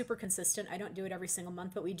I'm not super consistent. I don't do it every single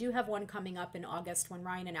month, but we do have one coming up in August when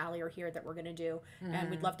Ryan and Allie are here that we're going to do, and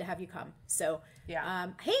we'd love to have you come. So yeah.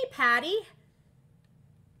 Hey, Patty.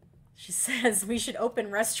 She says we should open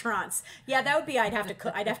restaurants. Yeah, that would be. I'd have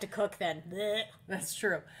to cook then. Blech. That's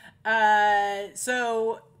true.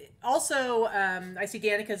 So also, I see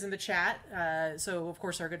Danica's in the chat. So of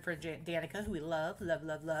course our good friend Danica, who we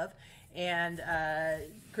love. And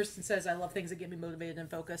Kristen says, I love things that get me motivated and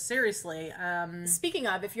focused. Seriously. Speaking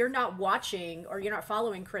of, if you're not watching or you're not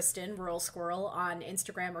following Kristen, Rural Squirrel, on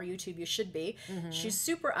Instagram or YouTube, you should be. She's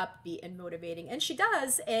super upbeat and motivating. And she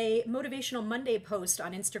does a Motivational Monday post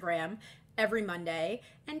on Instagram every Monday.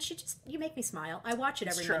 And you make me smile. I watch it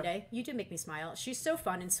every Monday. You do make me smile. She's so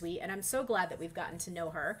fun and sweet. And I'm so glad that we've gotten to know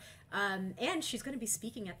her. And she's going to be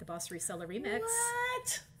speaking at the Boss Reseller Remix.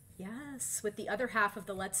 What? Yes, with the other half of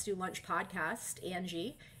the Let's Do Lunch podcast,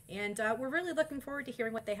 Angie, and we're really looking forward to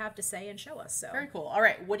hearing what they have to say and show us. So very cool. All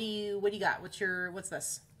right, what do you got? What's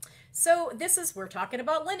this? So we're talking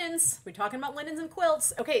about linens. We're talking about linens and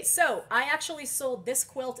quilts. Okay, so I actually sold this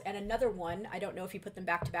quilt and another one. I don't know if you put them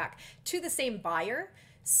back to back to the same buyer.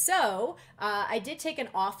 So I did take an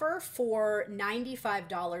offer for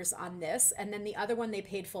 $95 on this, and then the other one they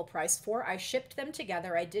paid full price for. I shipped them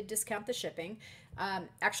together. I did discount the shipping.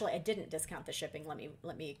 Actually, I didn't discount the shipping.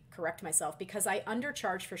 Let me correct myself, because I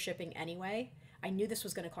undercharged for shipping anyway. I knew this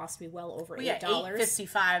was going to cost me well over $8.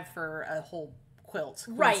 $8.55 for a whole quilt.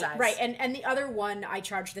 Right, size. right. And the other one, I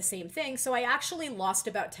charged the same thing. So I actually lost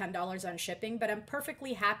about $10 on shipping, but I'm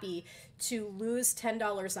perfectly happy to lose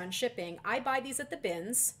 $10 on shipping. I buy these at the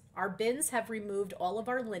bins. Our bins have removed all of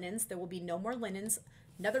our linens. There will be no more linens.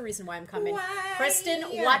 Another reason why I'm coming. Why? Kristen,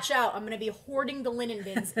 watch out. I'm going to be hoarding the linen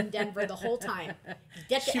bins in Denver the whole time.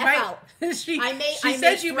 Get the F out. She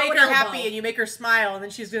says you make her happy and you make her smile, and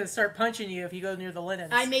then she's going to start punching you if you go near the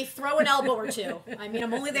linens. I may throw an elbow or two. I mean,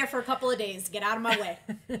 I'm only there for a couple of days. Get out of my way.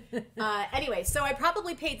 Anyway, so I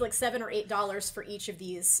probably paid like $7 or $8 for each of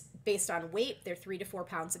these based on weight. They're 3 to 4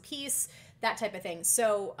 pounds a piece, that type of thing.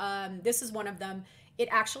 So this is one of them. It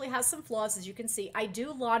actually has some flaws, as you can see. I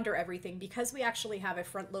do launder everything because we actually have a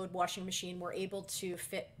front load washing machine. We're able to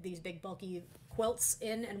fit these big bulky quilts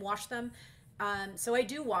in and wash them. So I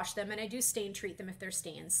do wash them, and I do stain treat them if they're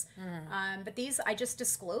stains. But these, I just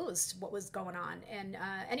disclosed what was going on. And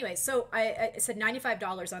anyway, so I said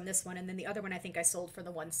 $95 on this one, and then the other one I think I sold for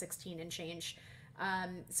the $116 and change.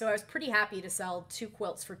 So I was pretty happy to sell 2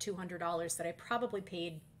 quilts for $200 that I probably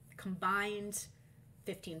paid combined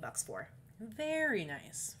 $15 for. Very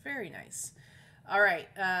nice. Very nice. All right.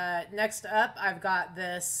 Next up, I've got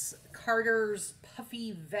this Carter's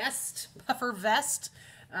puffer vest.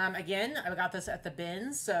 Again, I got this at the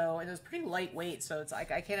bins, so it was pretty lightweight. So it's like,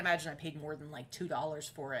 I can't imagine I paid more than like $2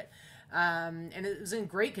 for it. And it was in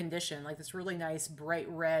great condition, like this really nice bright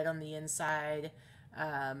red on the inside.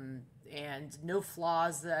 And no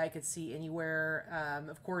flaws that I could see anywhere.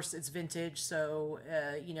 Of course, it's vintage, so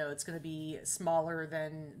it's going to be smaller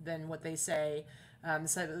than what they say.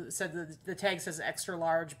 Said the tag says extra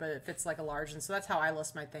large, but it fits like a large, and so that's how I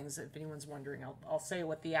list my things. If anyone's wondering, I'll say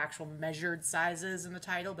what the actual measured size is in the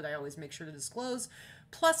title, but I always make sure to disclose.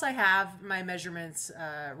 Plus, I have my measurements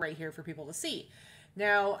right here for people to see.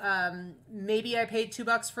 Now, maybe I paid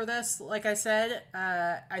 $2 for this. Like I said,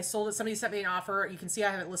 I sold it. Somebody sent me an offer. You can see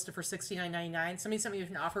I have it listed for $69.99. Somebody sent me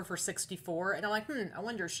an offer for $64, and I'm like, I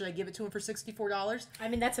wonder, should I give it to him for $64? I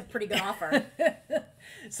mean, that's a pretty good offer.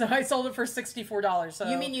 So I sold it for $64. So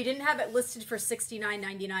you mean you didn't have it listed for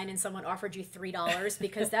 $69.99 and someone offered you $3?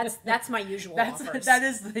 Because that's my usual offers. That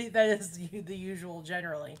is the usual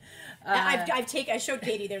generally. I showed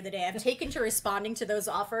Katie the other day. I've taken to responding to those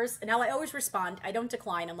offers. And now I always respond. I don't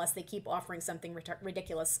decline unless they keep offering something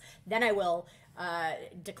ridiculous. Then I will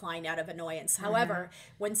decline out of annoyance. However,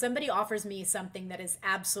 when somebody offers me something that is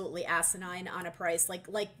absolutely asinine on a price, like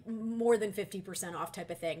more than 50% off type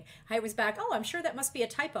of thing, I was back, oh, I'm sure that must be a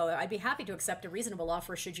typo. I'd be happy to accept a reasonable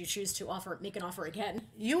offer should you choose to make an offer again.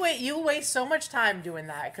 You waste so much time doing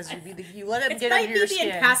that because you let it get under your skin.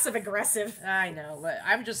 Being passive aggressive. I know, but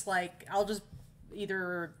I'm just like, I'll just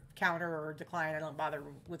either counter or decline. I don't bother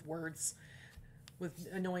with words. With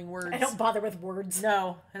annoying words. I don't bother with words.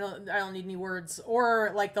 No, I don't need any words.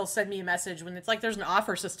 Or like they'll send me a message when it's like there's an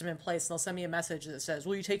offer system in place. They'll send me a message that says,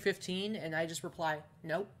 "Will you take 15?" And I just reply,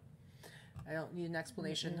 "Nope." I don't need an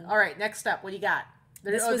explanation. All right, next up, what do you got?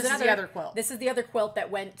 This is the other quilt. This is the other quilt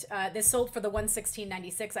that went. This sold for the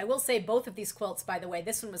 $116.96. I will say both of these quilts, by the way,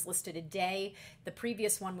 this one was listed a day. The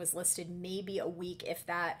previous one was listed maybe a week, if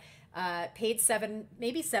that. Paid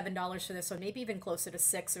maybe $7 for this one, maybe even closer to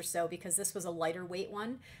 $6 or so, because this was a lighter weight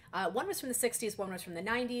one. One was from the 60s, one was from the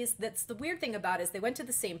 90s. That's the weird thing about it, is they went to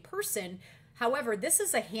the same person. However, this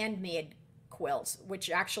is a handmade quilt, which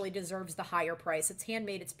actually deserves the higher price. It's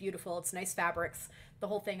handmade, it's beautiful, it's nice fabrics, the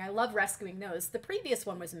whole thing. I love rescuing those. The previous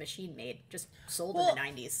one was a machine made, just sold in the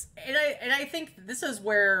 90s. And I think this is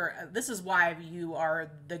why you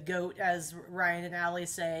are the GOAT, as Ryan and Allie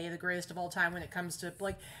say, the greatest of all time when it comes to,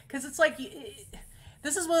 like, because it's like,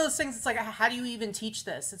 this is one of those things. It's like, how do you even teach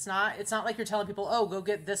this? It's not like you're telling people, oh, go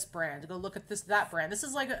get this brand, go look at that brand. This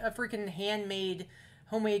is like a freaking handmade,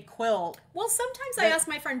 homemade quilt. Well, sometimes I ask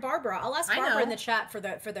my friend Barbara. I'll ask Barbara in the chat for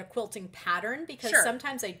the quilting pattern, because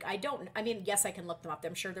sometimes I don't. I mean, yes, I can look them up.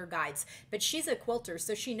 I'm sure they're guides, but she's a quilter,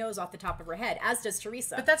 so she knows off the top of her head. As does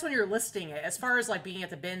Teresa. But that's when you're listing it. As far as like being at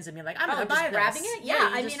the bins and being like, I'm gonna buy this. Grabbing it. Yeah,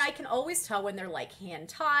 I mean, I can always tell when they're like hand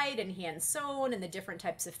tied and hand sewn and the different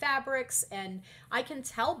types of fabrics, and I can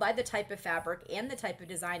tell by the type of fabric and the type of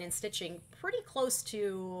design and stitching pretty close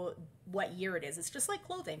to what year it is. It's just like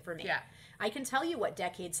clothing for me. Yeah. I can tell you what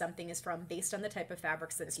decade something is from based on the type of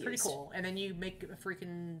fabrics that's used. Pretty cool. And then you make a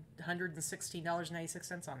freaking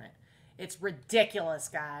 $116.96 on it. It's ridiculous,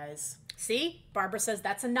 guys. See? Barbara says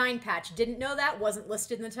that's a 9-patch. Didn't know that. Wasn't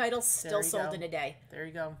listed in the title. Still sold in a day. There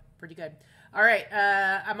you go. Pretty good. All right.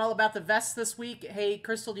 I'm all about the vest this week. Hey,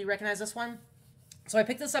 Crystal, do you recognize this one? So I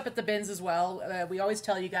picked this up at the bins as well. We always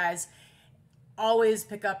tell you guys, always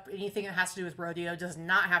pick up anything that has to do with rodeo. It does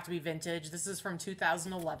not have to be vintage. This is from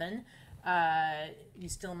 2011. You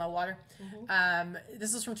still in my water?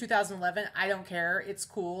 This is from 2011. I don't care. It's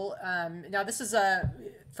cool. Now this is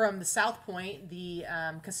from the South Point, the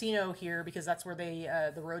casino here, because that's where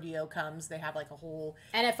the rodeo comes. They have like a whole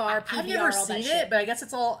NFR, PBR, I've never seen it, but I guess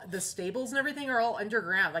it's all, the stables and everything are all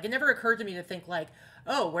underground. Like, it never occurred to me to think like,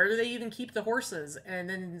 oh, where do they even keep the horses? And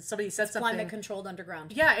then somebody said something. Climate controlled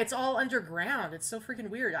underground. Yeah, it's all underground. It's so freaking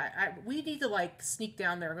weird. We need to like sneak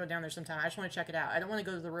down there, go down there sometime. I just want to check it out. I don't want to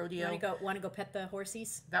go to the rodeo. Want to go pet the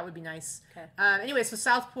horsies? That would be nice. Okay. Anyway, so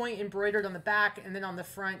South Point embroidered on the back, and then on the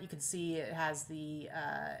front you can see it has the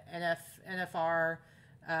NFR,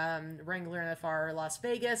 Wrangler NFR Las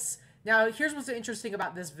Vegas. Now, here's what's interesting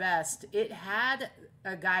about this vest. It had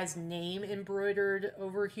a guy's name embroidered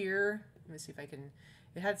over here. Let me see if I can.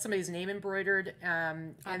 It had somebody's name embroidered.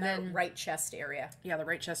 And then the right chest area. Yeah, the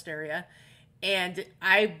right chest area. And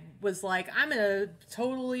I was like, I'm going to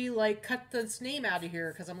totally like cut this name out of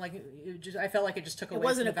here, because I'm like, I felt like it just took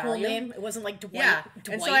away from the value. It wasn't a cool name. It wasn't like Dwight. Yeah.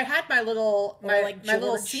 Dwight. And so I had my little my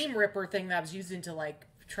little George. seam ripper thing that I was using to like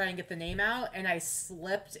try and get the name out, and I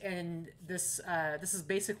slipped, and this is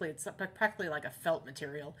basically, it's practically like a felt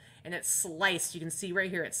material, and it's sliced. You can see right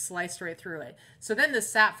here, it's sliced right through it. So then this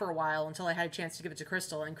sat for a while until I had a chance to give it to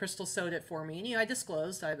Crystal, and Crystal sewed it for me. And I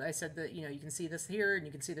disclosed, I said that you can see this here, and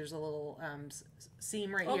you can see there's a little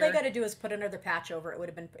seam right here. All they got to do is put another patch over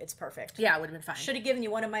it. It's perfect. Yeah, it would have been fine. Should have given you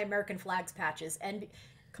one of my American flags patches, and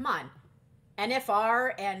come on,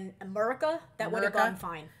 NFR and America, that would have gone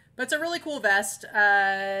fine. But it's a really cool vest.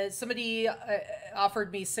 Somebody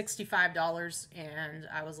offered me $65, and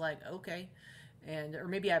I was like, okay. and or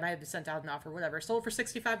maybe I might have sent out an offer, whatever. Sold for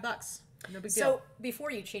 $65. No big deal. So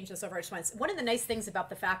before you change this over, I just want to, one of the nice things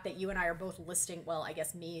about the fact that you and I are both listing, well, I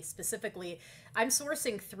guess me specifically, I'm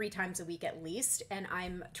sourcing 3 times a week at least, and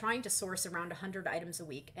I'm trying to source around 100 items a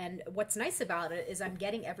week. And what's nice about it is I'm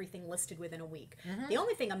getting everything listed within a week. The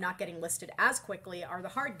only thing I'm not getting listed as quickly are the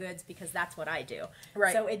hard goods, because that's what I do.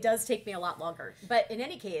 Right. So it does take me a lot longer. But in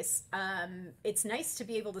any case, it's nice to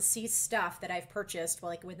be able to see stuff that I've purchased,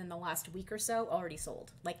 like within the last week or so, already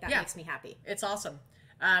sold. Like that makes me happy. It's awesome.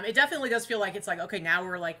 It definitely does feel like it's like, okay, now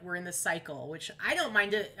we're in this cycle, which I don't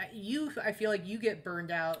mind it. I feel like you get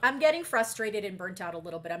burned out. I'm getting frustrated and burnt out a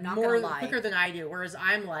little bit. I'm not more gonna lie. quicker than I do. Whereas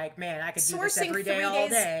I'm like, man, I could do this every day, all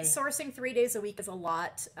day. Sourcing 3 days a week is a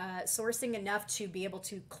lot. Sourcing enough to be able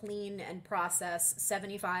to clean and process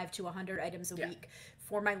 75 to 100 items a week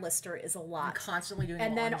for my lister is a lot. I'm constantly doing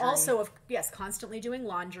and laundry. then also constantly doing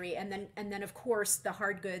laundry, and then of course the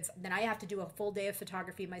hard goods. Then I have to do a full day of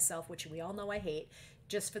photography myself, which we all know I hate,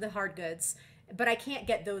 just for the hard goods. But I can't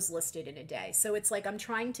get those listed in a day. So it's like I'm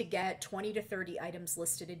trying to get 20 to 30 items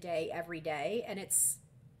listed a day every day, and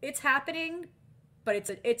it's happening, but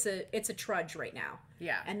it's a trudge right now.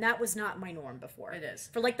 Yeah. And that was not my norm before. It is.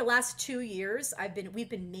 For like the last 2 years, we've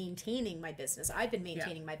been maintaining my business. I've been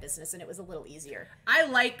maintaining my business, and it was a little easier. I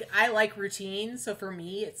like routine. So for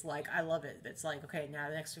me, it's like, I love it. It's like, okay, now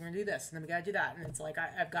the next we're going to do this, and then we got to do that. And it's like,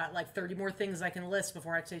 I've got like 30 more things I can list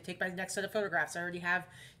before I take my next set of photographs. I already have,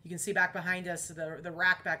 you can see back behind us, the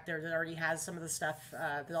rack back there that already has some of the stuff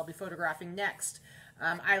that I'll be photographing next.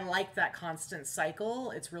 I like that constant cycle.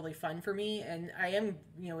 It's really fun for me. And I am,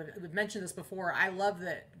 we've mentioned this before. I love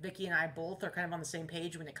that Vikki and I both are kind of on the same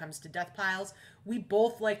page when it comes to death piles. We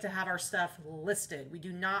both like to have our stuff listed. We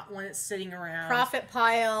do not want it sitting around. Profit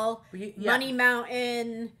pile, money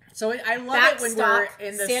mountain. So I love it when we're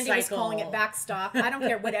in the Sandy cycle. was calling it backstock. I don't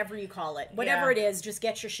care, whatever you call it. Whatever it is, just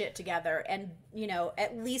get your shit together and,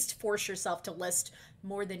 at least force yourself to list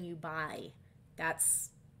more than you buy. That's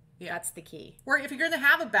the key. Or if you're going to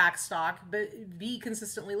have a back stock, but be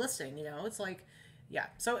consistently listing, it's like,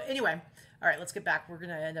 So anyway, all right, let's get back. We're going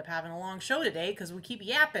to end up having a long show today because we keep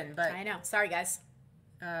yapping, but. I know. Sorry, guys.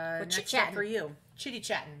 Next up for you. Chitty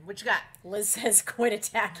chatting. What you got? Liz says, quit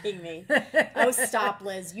attacking me. Oh, stop,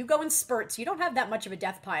 Liz. You go in spurts. You don't have that much of a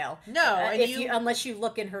death pile. No. Unless you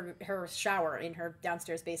look in her shower in her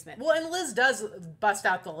downstairs basement. Well, and Liz does bust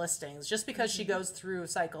out the listings just because she goes through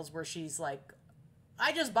cycles where she's like,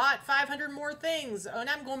 I just bought 500 more things, and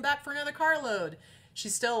I'm going back for another carload. She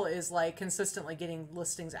still is like consistently getting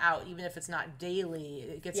listings out, even if it's not daily.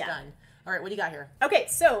 It gets done. All right, what do you got here? Okay,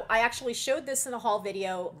 so I actually showed this in a haul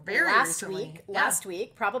video last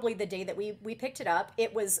week, probably the day that we picked it up.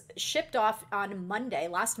 It was shipped off on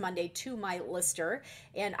last Monday to my lister,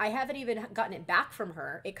 and I haven't even gotten it back from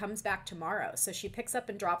her. It comes back tomorrow. So she picks up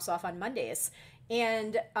and drops off on Mondays.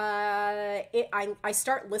 And I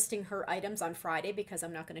start listing her items on Friday because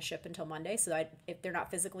I'm not going to ship until Monday, so if they're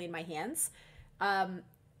not physically in my hands.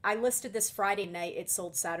 I listed this Friday night. It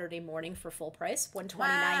sold Saturday morning for full price,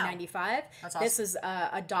 $129.95. That's awesome. This is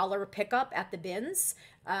a $1 pickup at the bins.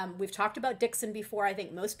 We've talked about Dixon before. I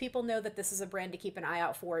think most people know that this is a brand to keep an eye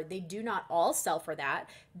out for. They do not all sell for that,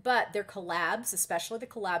 but their collabs, especially the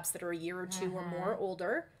collabs that are a year or two or more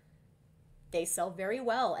older, they sell very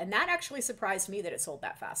well. And that actually surprised me that it sold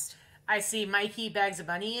that fast. I see Mikey Bags of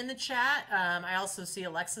Bunny in the chat. I also see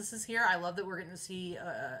Alexis is here. I love that we're getting to see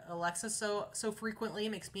Alexis so frequently.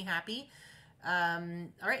 It makes me happy. All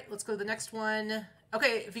right, let's go to the next one.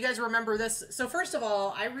 Okay, if you guys remember this. So first of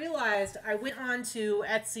all, I realized I went on to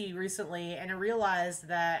Etsy recently and I realized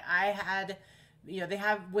that I had, they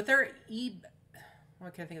have with their I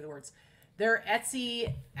can't think of the words. Their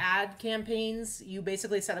Etsy ad campaigns, you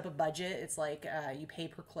basically set up a budget. It's like you pay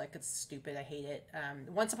per click. It's stupid. I hate it.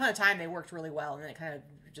 Once upon a time, they worked really well, and then it kind of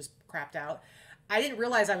just crapped out. I didn't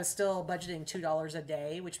realize I was still budgeting $2 a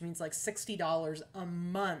day, which means like $60 a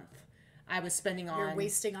month I was spending on. You're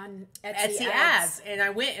wasting on Etsy ads. And I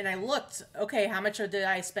went and I looked, okay, how much did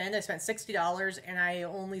I spend? I spent $60, and I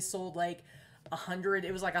only sold like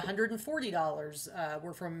it was like $140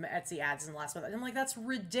 were from Etsy ads in the last month. And I'm like, that's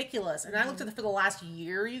ridiculous. And I looked at it for the last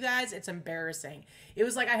year, you guys, it's embarrassing. It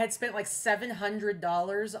was like I had spent like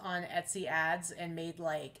 $700 on Etsy ads and made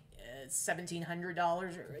like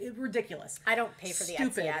 $1,700. Ridiculous. I don't pay for the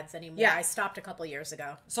Stupid. Etsy ads anymore. Yeah. I stopped a couple years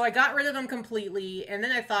ago. So I got rid of them completely, and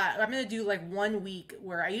then I thought I'm gonna do like 1 week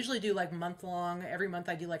where I usually do like month long. Every month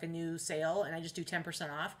I do like a new sale, and I just do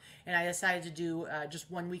 10% off. And I decided to do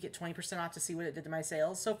just 1 week at 20% off to see what it did to my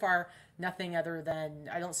sales. So far, nothing other than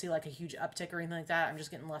I don't see like a huge uptick or anything like that. I'm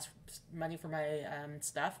just getting less money for my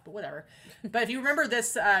stuff, but whatever. But if you remember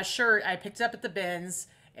this shirt, I picked it up at the bins.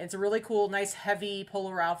 It's a really cool, nice, heavy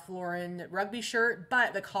Polo Ralph Lauren rugby shirt,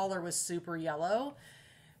 but the collar was super yellow.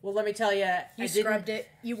 Well, let me tell you, You scrubbed it,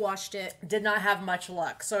 you washed it. Did not have much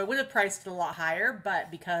luck. So I would have priced it a lot higher, but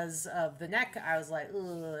because of the neck, I was like,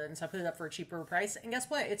 ugh, and so I put it up for a cheaper price. And guess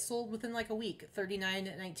what? It sold within like a week,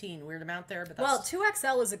 $39.19. Weird amount there, but that's... Well,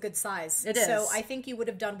 2XL is a good size. It is. So I think you would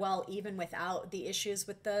have done well even without the issues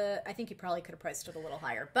with the... I think you probably could have priced it a little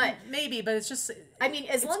higher, but... Maybe, but it's just... I mean,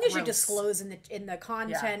 as long as you disclose in the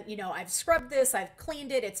content, you know, I've scrubbed this, I've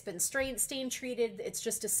cleaned it, it's been stain treated, it's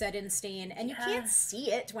just a set-in stain, and you can't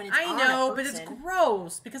see it when it's on a person. But it's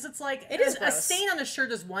gross because it's like a stain on a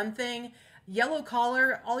shirt is one thing. Yellow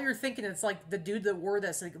collar, all you're thinking it's like the dude that wore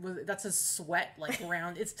this. Like, that's his sweat like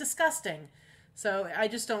around. It's disgusting. So I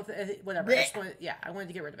just don't. Whatever. I wanted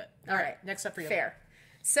to get rid of it. All right. Next up for you. Fair.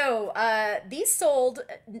 So these sold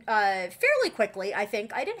fairly quickly. I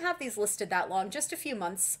think I didn't have these listed that long. Just a few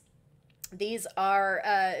months. These are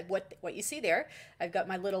what you see there. I've got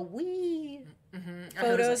my little wee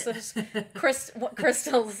photos of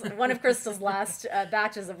Crystal's one of Crystal's last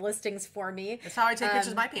batches of listings for me. That's how I take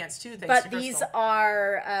pictures of my pants too. But these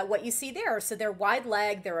are what you see there. So they're wide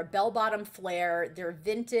leg. They're a bell bottom flare. They're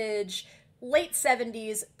vintage, late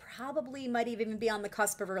 70s. Probably might even be on the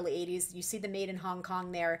cusp of early 80s. You see the made in Hong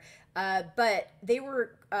Kong there. But they've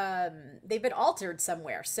been altered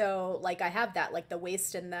somewhere. So like I have that, like the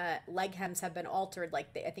waist and the leg hems have been altered.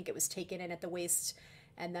 Like I think it was taken in at the waist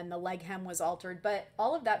and then the leg hem was altered. But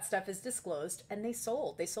all of that stuff is disclosed and they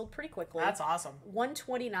sold. They sold pretty quickly. That's awesome.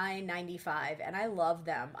 $129.95 and I love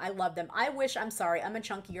them. I'm sorry, I'm a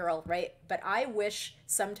chunky girl, right? But I wish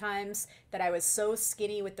sometimes that I was so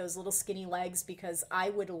skinny with those little skinny legs because I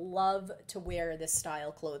would love to wear this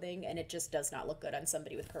style clothing and it just does not look good on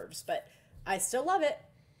somebody with curves, but I still love it.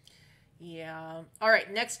 Yeah. All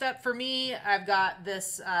right. Next up for me, I've got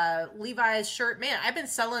this Levi's shirt. Man, I've been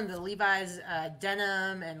selling the Levi's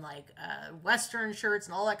denim and like Western shirts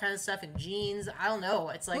and all that kind of stuff and jeans. I don't know.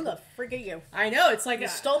 It's like... Who the frig are you? I know. It's like... You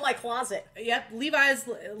stole my closet. Yep. Levi's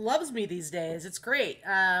loves me these days. It's great.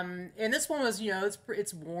 And this one was, you know,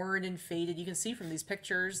 it's worn and faded. You can see from these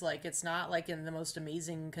pictures, like it's not like in the most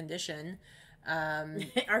amazing condition.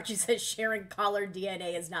 Archie says sharing collar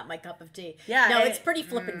DNA is not my cup of tea. Yeah, no, it's pretty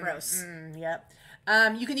flippin' gross. Yep.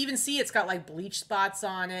 You can even see it's got like bleach spots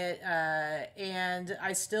on it, and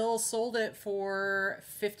I still sold it for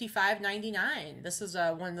 $55.99. This is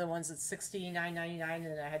one of the ones that's $69.99,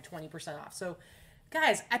 and I had 20% off. So,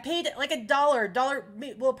 guys, I paid like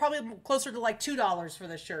well, probably closer to like $2 for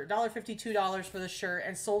this shirt, $1.50, $2 for this shirt,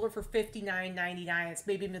 and sold it for $59.99. It's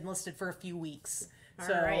maybe been listed for a few weeks. All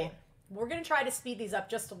right. We're going to try to speed these up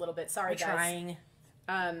just a little bit. Sorry, guys. Trying.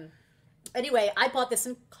 Anyway, I bought this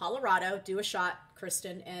in Colorado. Do a shot,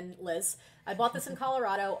 Kristen and Liz. I bought this in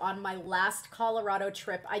Colorado on my last Colorado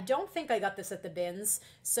trip. I don't think I got this at the bins,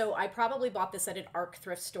 so I probably bought this at an ARC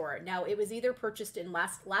thrift store. Now, it was either purchased in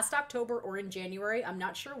last October or in January. I'm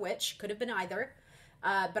not sure which. Could have been either.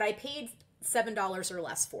 But I paid $7 or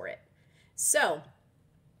less for it. So...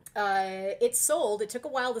 it sold. It took a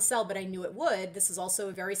while to sell, but I knew it would. This is also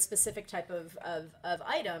a very specific type of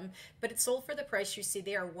item, but it sold for the price you see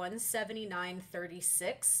there,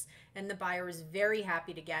 $179.36, and the buyer was very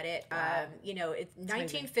happy to get it. Wow. You know, it's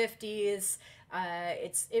 1950s.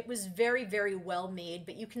 It was very, very well made,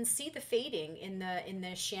 but you can see the fading in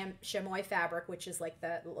the chamois fabric, which is like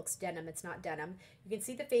it looks denim. It's not denim. You can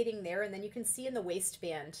see the fading there, and then you can see in the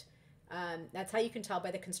waistband. That's how you can tell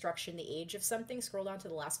by the construction the age of something. Scroll down to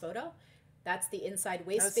the last photo. That's the inside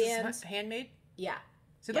waistband. This is handmade? Yeah.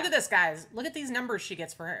 So look at this, guys. Look at these numbers she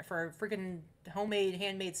gets for freaking homemade,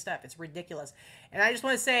 handmade stuff. It's ridiculous. And I just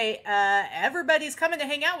want to say, everybody's coming to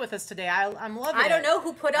hang out with us today. I'm loving it. I don't know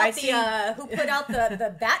who put out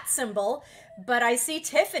the bat symbol, but I see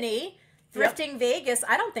Tiffany. Thrifting Vegas.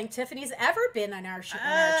 I don't think Tiffany's ever been on our channel.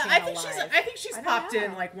 I think she's popped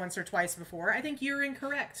in like once or twice before. I think you're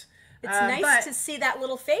incorrect. It's nice to see that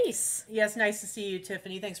little face. Yes, nice to see you,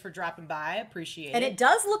 Tiffany. Thanks for dropping by. I appreciate it. And it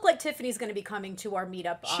does look like Tiffany's going to be coming to our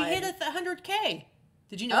meetup. She hit 100K.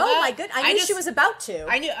 Did you know that? Oh my good! I knew she was about to.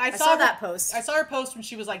 I knew. I saw that post. I saw her post when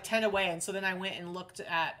she was like 10 away, and so then I went and looked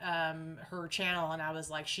at her channel, and I was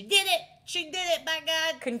like, she did it! She did it! My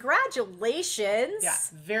God! Congratulations! Yeah,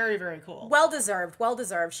 very, very cool. Well deserved. Well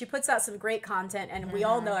deserved. She puts out some great content, and we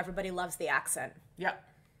all know everybody loves the accent. Yep.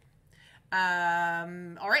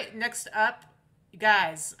 All right. Next up, you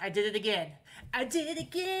guys, I did it again. I did it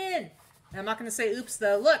again. I'm not going to say oops,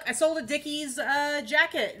 though. Look, I sold a Dickies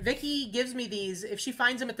jacket. Vicky gives me these. If she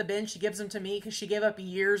finds them at the bin, she gives them to me because she gave up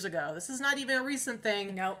years ago. This is not even a recent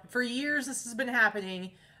thing. Nope. For years, this has been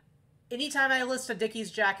happening. Anytime I list a Dickies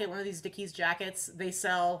jacket, one of these Dickies jackets, they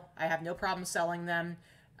sell. I have no problem selling them.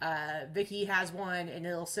 Vicky has one, and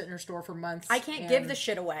it'll sit in her store for months. I can't give the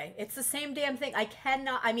shit away. It's the same damn thing. I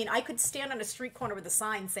cannot. I mean, I could stand on a street corner with a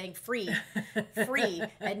sign saying free, free,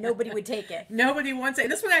 and nobody would take it. Nobody wants it.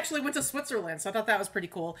 This one actually went to Switzerland, so I thought that was pretty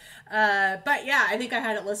cool. But yeah, I think I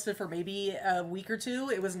had it listed for maybe a week or two.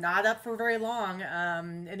 It was not up for very long.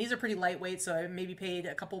 And these are pretty lightweight, so I maybe paid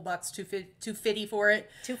a couple bucks, $2.50 for it.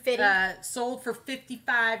 $2.50. Sold for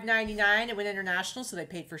 $55.99. It went international, so they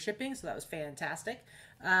paid for shipping, so that was fantastic.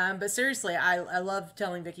 But seriously, I love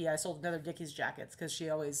telling Vicky I sold another Dickies jackets because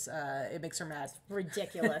she always, it makes her mad.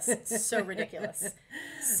 Ridiculous. So ridiculous.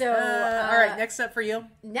 So, all right, next up for you.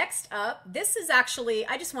 Next up, this is actually,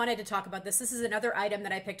 I just wanted to talk about this. This is another item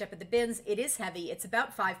that I picked up at the bins. It is heavy. It's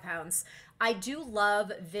about 5 pounds. I do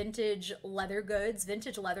love vintage leather goods.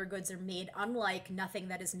 Vintage leather goods are made unlike nothing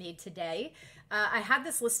that is made today. I had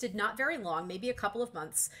this listed not very long, maybe a couple of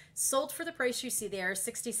months. Sold for the price you see there,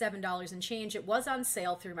 $67 and change. It was on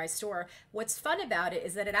sale through my store. What's fun about it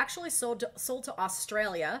is that it actually sold to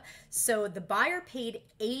Australia. So the buyer paid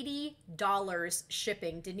 $80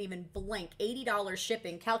 shipping, didn't even blink. $80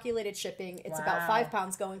 shipping, calculated shipping. It's about 5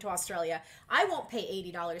 pounds going to Australia. I won't pay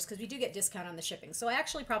 $80 because we do get discount on the shipping. So I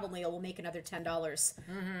actually probably will make another $10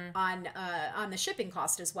 on the shipping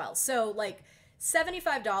cost as well. So like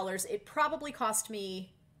 $75, it probably cost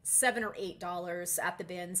me $7 or $8 at the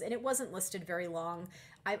bins, and it wasn't listed very long.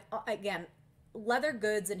 Again, leather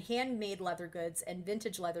goods and handmade leather goods and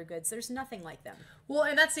vintage leather goods, there's nothing like them. Well,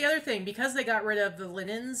 and that's the other thing, because they got rid of the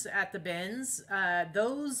linens at the bins,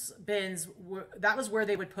 those bins, that was where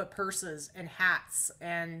they would put purses and hats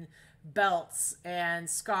and belts and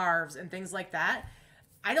scarves and things like that.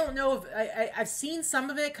 I don't know if I've seen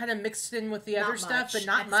some of it kind of mixed in with the other stuff, but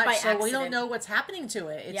not much. So we don't know what's happening to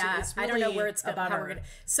it. It's really I don't know where it's going.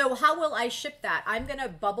 So how will I ship that? I'm gonna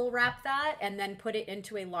bubble wrap that and then put it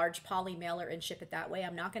into a large poly mailer and ship it that way.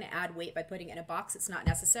 I'm not gonna add weight by putting it in a box. It's not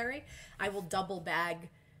necessary. I will double bag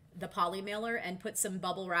the poly mailer and put some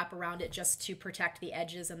bubble wrap around it just to protect the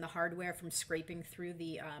edges and the hardware from scraping through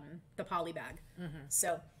the poly bag.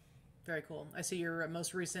 So very cool. I see your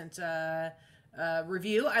most recent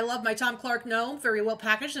review. I love my Tom Clark gnome. Very well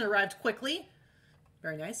packaged and arrived quickly.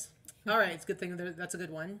 Very nice. All right, it's a good thing that's a good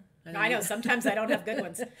one. I know, sometimes I don't have good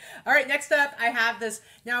ones. All right, next up, I have this.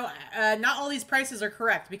 Now, not all these prices are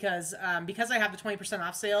correct because I have the 20%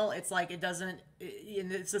 off sale, it's like it doesn't,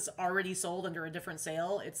 it's just already sold under a different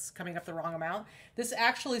sale. It's coming up the wrong amount. This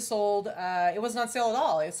actually sold, it wasn't on sale at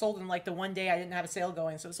all. It sold in like the one day I didn't have a sale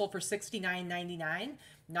going. So it sold for $69.99,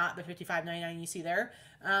 not the $55.99 you see there.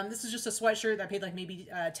 This is just a sweatshirt that I paid like maybe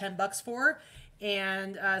 $10 for.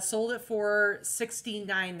 And sold it for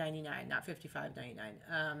 $69.99, not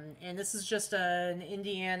 $55.99. And this is just an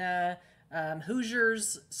Indiana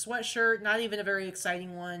Hoosiers sweatshirt, not even a very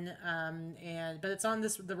exciting one. But it's on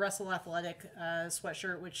the Russell Athletic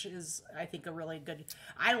sweatshirt, which is, I think, a really good.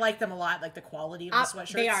 I like them a lot, like the quality of the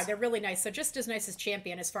sweatshirts. They are. They're really nice. So just as nice as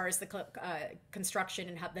Champion as far as the construction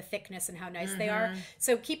and how the thickness and how nice they are.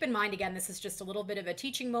 So keep in mind, again, this is just a little bit of a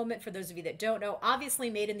teaching moment for those of you that don't know. Obviously,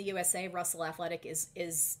 made in the USA, Russell Athletic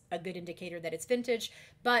is a good indicator that it's vintage.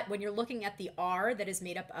 But when you're looking at the R that is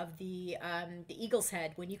made up of the eagle's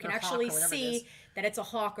head, when you can actually see that it's a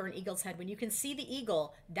hawk or an eagle's head, when you can see the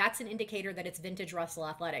eagle, that's an indicator that it's vintage Russell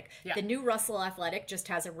Athletic. Yeah. The new Russell Athletic just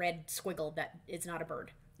has a red squiggle that is not a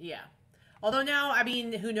bird. Yeah. Although now, I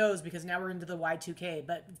mean, who knows, because now we're into the Y2K,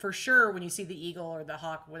 but for sure when you see the eagle or the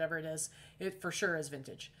hawk, whatever it is, it for sure is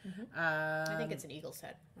vintage. I think it's an eagle's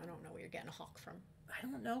head. I don't know where you're getting a hawk from. I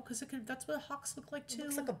don't know, because that's what hawks look like too. It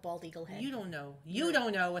looks like a bald eagle head. You don't know. You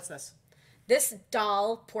don't know. What's this? This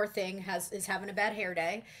doll, poor thing, is having a bad hair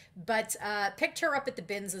day, but picked her up at the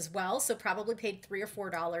bins as well, so probably paid $3 or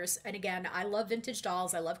 $4. And again, I love vintage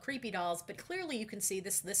dolls, I love creepy dolls, but clearly you can see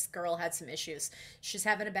this girl had some issues. She's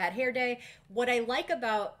having a bad hair day. What I like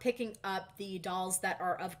about picking up the dolls that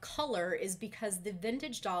are of color is because the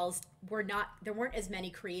vintage dolls there weren't as many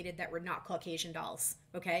created that were not Caucasian dolls.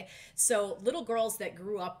 Okay. So little girls that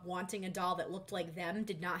grew up wanting a doll that looked like them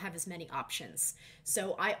did not have as many options.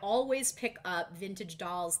 So I always pick up vintage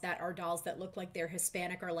dolls that are dolls that look like they're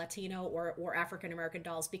Hispanic or Latino or African American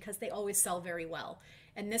dolls because they always sell very well.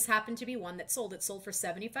 And this happened to be one that sold. It sold for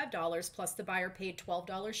 $75 plus the buyer paid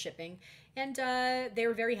 $12 shipping. And they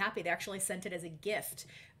were very happy. They actually sent it as a gift,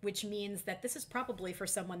 which means that this is probably for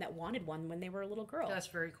someone that wanted one when they were a little girl. That's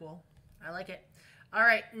very cool. I like it. All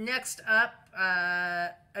right, next up,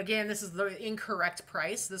 again, this is the incorrect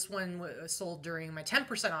price. This one was sold during my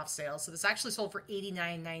 10% off sale, so this actually sold for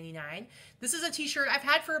 $89.99. This is a t-shirt I've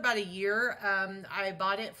had for about a year. I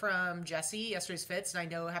bought it from Jesse, Yesterday's Fits,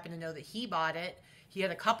 and I happen to know that he bought it. He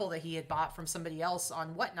had a couple that he had bought from somebody else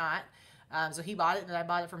on Whatnot. So he bought it, and I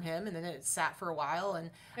bought it from him, and then it sat for a while,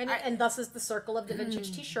 and thus is the circle of the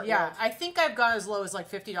vintage t-shirt yeah, world. I think I've gone as low as like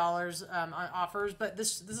 $50 on offers, but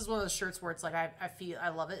this is one of those shirts where it's like I feel I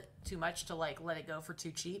love it too much to like let it go for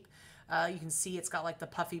too cheap. You can see it's got like the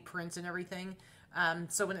puffy print and everything.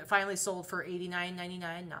 So when it finally sold for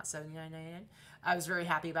 $89.99, not $79.99, I was very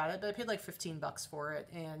happy about it. But I paid like $15 for it,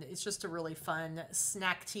 and it's just a really fun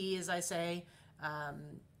snack tee, as I say.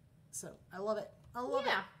 So I love it. I love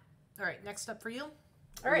it. All right, next up for you.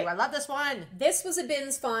 All right. Ooh, I love this one. This was a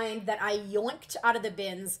bins find that I yoinked out of the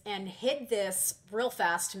bins and hid this real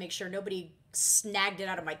fast to make sure nobody snagged it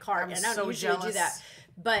out of my cart. I'm and I don't so usually jealous. do that.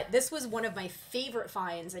 But this was one of my favorite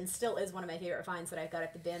finds and still is one of my favorite finds that I've got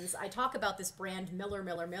at the bins. I talk about this brand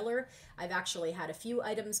Miller. I've actually had a few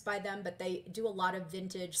items by them, but they do a lot of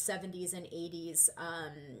vintage 70s and 80s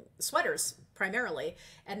sweaters primarily.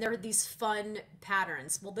 And there are these fun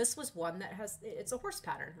patterns. Well, this was one that it's a horse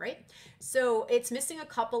pattern, right? So it's missing a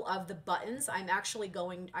couple of the buttons. I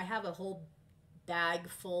have a whole bag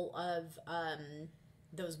full of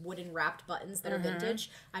those wooden wrapped buttons that are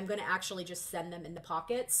vintage. I'm going to actually just send them in the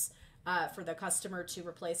pockets for the customer to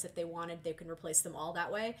replace if they wanted. They can replace them all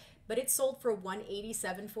that way. But it sold for $187.46.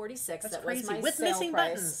 That crazy. was my With sale missing price.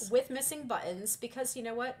 buttons. With missing buttons, because you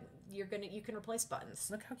know what? You can replace buttons.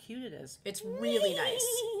 Look how cute it is. It's really nice.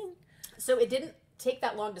 So it didn't take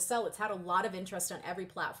that long to sell. It's had a lot of interest on every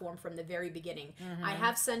platform from the very beginning. I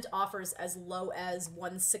have sent offers as low as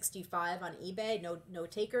 $165 on eBay. No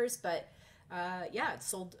takers, but yeah, it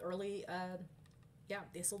sold early.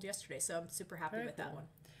 They sold yesterday, so I'm super happy with that one.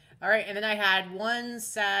 All right, and then I had one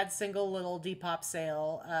sad single little Depop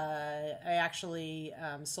sale. I actually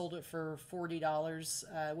sold it for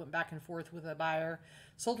 $40. Went back and forth with a buyer.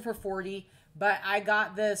 Sold it for $40, but I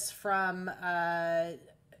got this from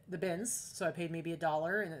the bins, so I paid maybe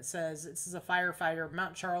 $1, and it says this is a firefighter,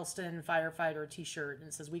 Mount Charleston firefighter T-shirt, and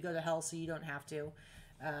it says we go to hell so you don't have to.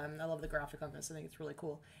 I love the graphic on this. I think it's really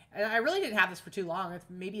cool. And I really didn't have this for too long.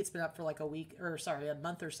 Maybe it's been up for like a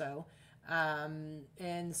month or so.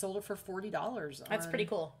 And sold it for $40. That's pretty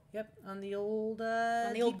cool. Yep, on the old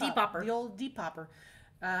Depopper. The old Depopper.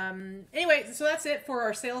 Anyway, so that's it for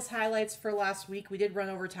our sales highlights for last week. We did run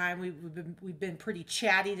over time. We've been pretty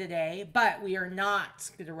chatty today, but we are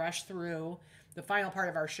not going to rush through the final part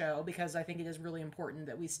of our show because I think it is really important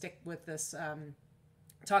that we stick with this.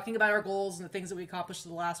 Talking about our goals and the things that we accomplished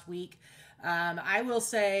the last week. I will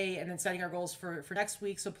say, and then setting our goals for next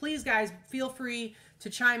week. So please, guys, feel free to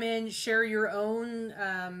chime in, share your own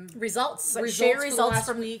results. Share results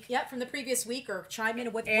from the previous week, or chime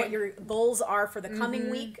in with what your goals are for the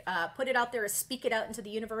coming week. Put it out there, speak it out into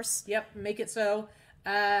the universe. Yep, make it so.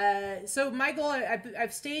 So my goal,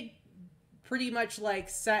 I've stayed pretty much like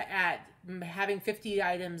set at having 50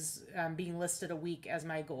 items being listed a week as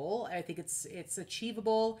my goal. I think it's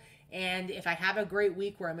achievable, and if I have a great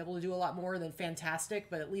week where I'm able to do a lot more, then fantastic,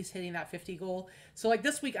 but at least hitting that 50 goal. So like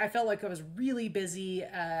this week I felt like I was really busy.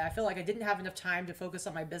 I feel like I didn't have enough time to focus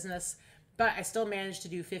on my business, but I still managed to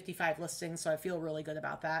do 55 listings, so I feel really good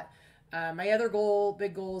about that. My other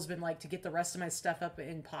big goal has been like to get the rest of my stuff up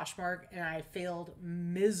in Poshmark, and I failed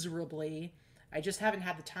miserably. I just haven't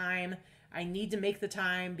had the time. I need to make the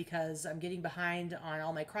time because I'm getting behind on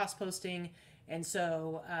all my cross-posting. And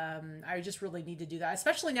so I just really need to do that,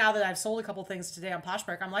 especially now that I've sold a couple things today on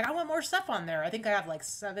Poshmark. I'm like, I want more stuff on there. I think I have like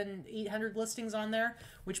 700-800 listings on there,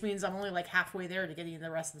 which means I'm only like halfway there to getting the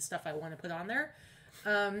rest of the stuff I want to put on there.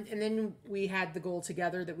 And then we had the goal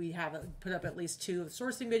together that we have put up at least 2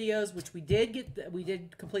 sourcing videos, which we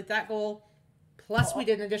did complete that goal. Plus we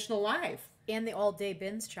did an additional live. And the all-day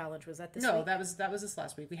bins challenge, was that this week? No, that was this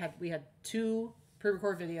last week. We had 2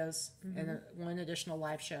 pre-record videos and 1 additional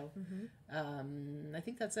live show. I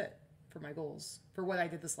think that's it. for my goals for what I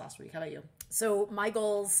did this last week. How about you? So my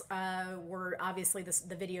goals were obviously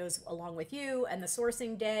the videos along with you and the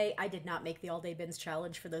sourcing day. I did not make the all day bins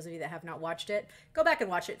challenge. For those of you that have not watched it, go back and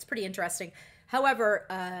watch it. It's pretty interesting. However,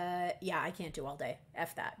 yeah, I can't do all day.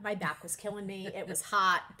 F that. My back was killing me. It was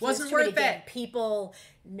hot. Wasn't worth it. People,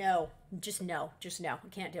 no. I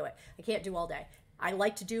can't do it. I can't do all day. I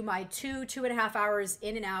like to do my 2.5 hours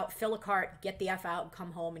in and out, fill a cart, get the F out,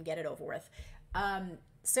 come home and get it over with.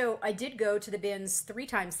 So I did go to the bins 3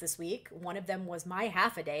 times this week. One of them was my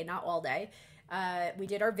half a day, not all day. We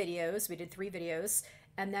did our videos. We did 3 videos.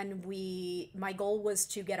 And then my goal was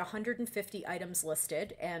to get 150 items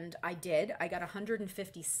listed, and I did. I got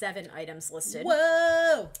 157 items listed.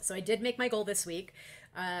 Whoa! So I did make my goal this week.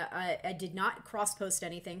 I did not cross-post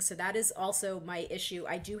anything, so that is also my issue.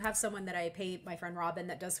 I do have someone that I pay, my friend Robin,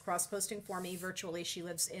 that does cross-posting for me virtually. She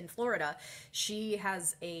lives in Florida. She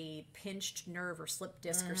has a pinched nerve or slip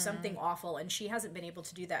disc or something awful, and she hasn't been able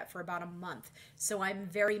to do that for about a month. So I'm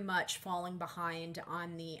very much falling behind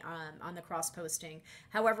on the cross-posting.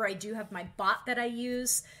 However, I do have my bot that I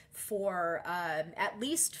use for at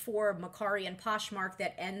least for Macari and Poshmark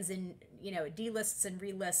that ends in, you know, delists and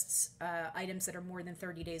relists items that are more than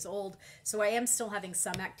 30 days old. So I am still having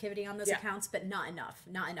some activity on those accounts, but not enough.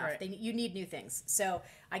 Right. You need new things. So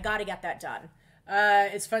I got to get that done.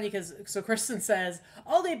 It's funny because Kristen says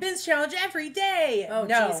all day bins challenge every day. Oh,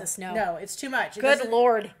 no, Jesus, no. No, it's too much. Good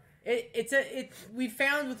Lord. We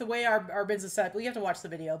found with the way our bins is set up, we have to watch the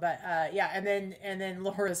video, but yeah, and then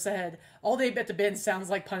Laura said all day at the bins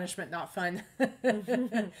sounds like punishment, not fun.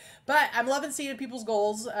 But I'm loving seeing people's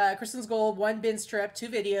goals. Kristen's goal: 1 bin strip, 2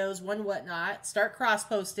 videos, 1 whatnot. Start cross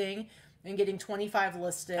posting and getting 25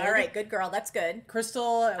 listed. All right, good girl. That's good.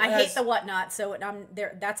 Crystal, I hate the whatnot, so I'm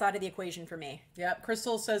there. That's out of the equation for me. Yep.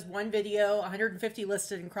 Crystal says 1 video, 150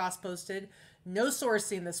 listed and cross posted. No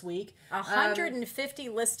sourcing this week. 150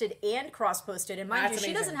 listed and cross-posted. And mind you,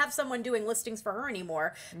 she doesn't have someone doing listings for her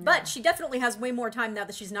anymore. No. But she definitely has way more time now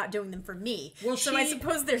that she's not doing them for me. Well, so I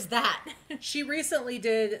suppose there's that. She recently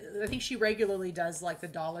did, I think she regularly does like the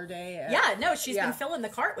dollar day. Yeah, no, she's been filling the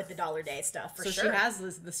cart with the dollar day stuff for sure. So she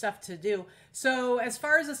has the stuff to do. So as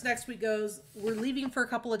far as this next week goes, we're leaving for a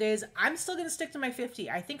couple of days. I'm still going to stick to my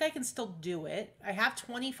 50. I think I can still do it. I have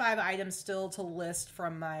 25 items still to list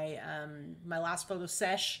from my my last photo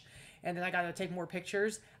sesh, and then I got to take more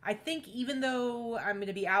pictures. I think even though I'm going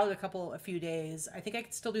to be out a few days, I think I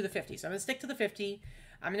can still do the 50. So I'm going to stick to the 50.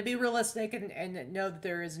 I'm going to be realistic and know that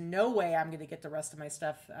there is no way I'm going to get the rest of my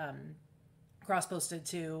stuff cross-posted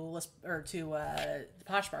to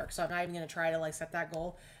Poshmark. So I'm not even going to try to like set that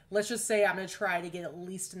goal. Let's just say I'm going to try to get at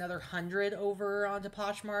least another 100 over onto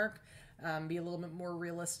Poshmark. Be a little bit more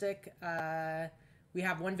realistic. We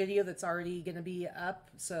have 1 video that's already going to be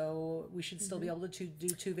up, so we should still be able to do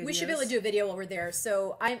 2 videos. We should be able to do a video over there.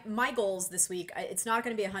 So my goals this week, it's not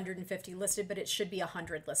going to be 150 listed, but it should be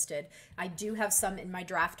 100 listed. I do have some in my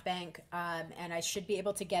draft bank, and I should be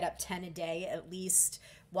able to get up 10 a day at least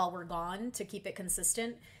while we're gone to keep it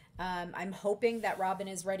consistent. I'm hoping that Robin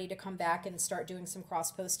is ready to come back and start doing some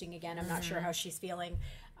cross-posting again. I'm not sure how she's feeling,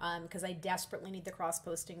 because I desperately need the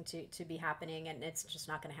cross-posting to be happening, and it's just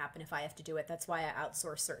not going to happen if I have to do it. That's why I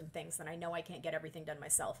outsource certain things, and I know I can't get everything done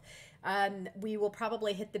myself. We will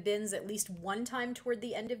probably hit the bins at least 1 time toward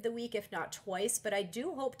the end of the week, if not twice, but I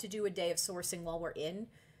do hope to do a day of sourcing while we're in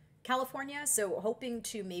California, so hoping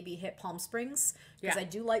to maybe hit Palm Springs, because I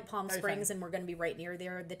do like Palm Springs, and we're going to be right near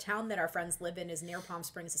there. The town that our friends live in is near Palm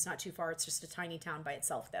Springs. It's not too far. It's just a tiny town by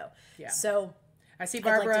itself, though. Yeah. So I see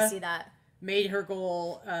Barbara. I'd like to see that. Made her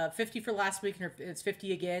goal 50 for last week, and it's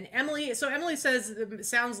 50 again. Emily says it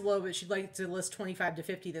sounds low, but she'd like to list 25 to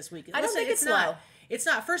 50 this week. I don't think it's low. It's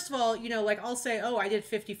not. First of all, you know, like I'll say, oh, I did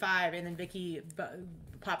 55, and then Vicky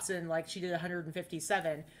pops in like she did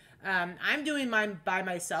 157. I'm doing mine by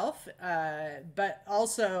myself, but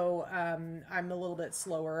also I'm a little bit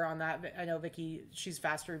slower on that. I know Vicky, she's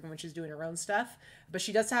faster even when she's doing her own stuff, but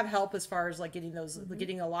she does have help as far as like getting those,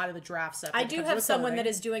 getting a lot of the drafts up. I do have someone that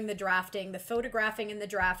is doing the drafting, the photographing and the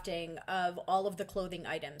drafting of all of the clothing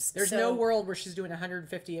items. There's no world where she's doing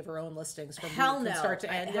 150 of her own listings from start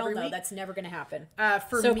to end. Hell no, that's never going to happen.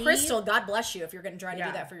 For me, Crystal, God bless you if you're going to try to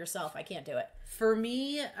do that for yourself. I can't do it. For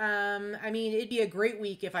me, I mean, it'd be a great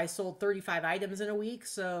week if I sold 35 items in a week.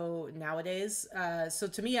 So nowadays, so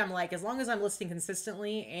to me, I'm like, as long as I'm listing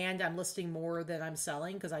consistently and I'm listing more than I'm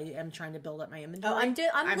selling, because I am trying to build up my inventory. Oh,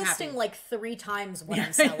 I'm listing happy. like 3 times what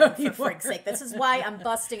I'm selling, for frig's sake. This is why I'm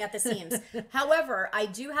busting at the seams. However, I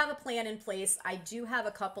do have a plan in place. I do have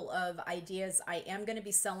a couple of ideas. I am going to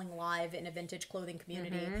be selling live in a vintage clothing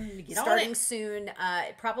community starting soon,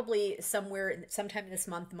 probably sometime this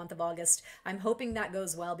month, the month of August. I'm hoping that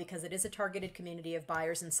goes well because it is a targeted community of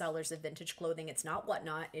buyers and sellers of vintage clothing. It's not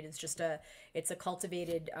Whatnot. It is just it's a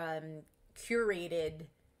cultivated, curated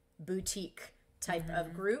boutique type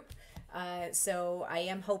of group. So I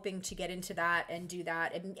am hoping to get into that and do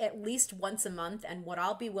that at least once a month. And what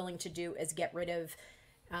I'll be willing to do is get rid of,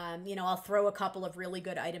 I'll throw a couple of really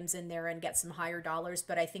good items in there and get some higher dollars,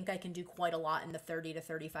 but I think I can do quite a lot in the $30 to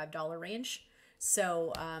 $35 range.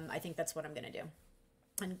 So I think that's what I'm going to do.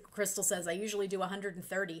 And Crystal says, I usually do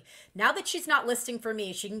 130. Now that she's not listing for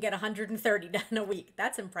me, she can get 130 done a week.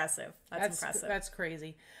 That's impressive. That's impressive. That's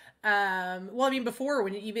crazy. Well, I mean, before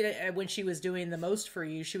when she was doing the most for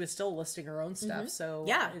you, she was still listing her own stuff. So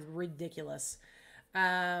yeah, it's ridiculous.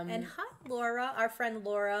 And hi, Laura, our friend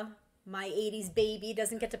Laura, my 80s baby,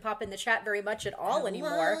 doesn't get to pop in the chat very much at all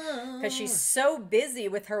anymore because she's so busy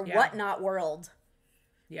with her Whatnot world.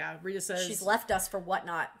 Yeah, Rita says she's left us for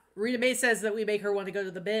Whatnot. Rita May says that we make her want to go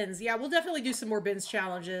to the bins. Yeah, we'll definitely do some more bins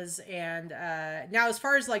challenges. And now, as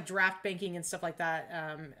far as like draft banking and stuff like that,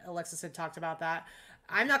 Alexis had talked about that.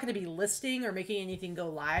 I'm not going to be listing or making anything go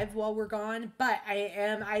live while we're gone, but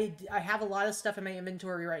I have a lot of stuff in my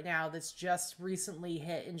inventory right now that's just recently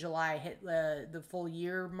hit in July, hit the full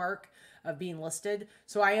year mark of being listed.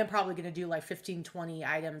 So I am probably going to do like 15, 20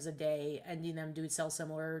 items a day, ending them, do sell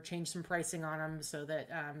similar, change some pricing on them so that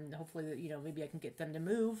hopefully, maybe I can get them to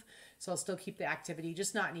move. So I'll still keep the activity,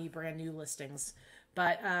 just not any brand new listings.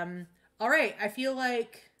 But all right, I feel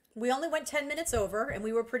like we only went 10 minutes over and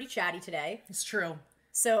we were pretty chatty today. It's true.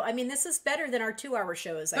 So, I mean, this is better than our 2-hour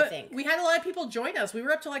shows, I think. We had a lot of people join us. We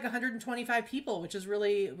were up to like 125 people, which is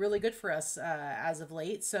really, really good for us as of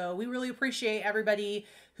late. So we really appreciate everybody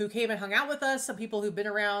who came and hung out with us. Some people who've been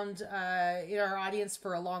around in our audience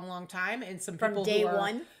for a long, long time. And some people from day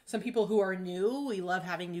one. Some people who are new. We love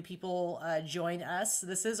having new people join us.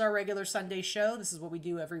 This is our regular Sunday show. This is what we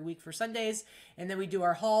do every week for Sundays. And then we do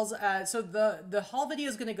our hauls. So the haul video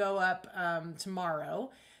is going to go up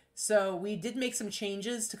tomorrow. So we did make some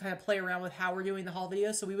changes to kind of play around with how we're doing the haul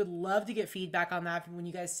video. So we would love to get feedback on that. When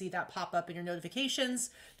you guys see that pop up in your notifications,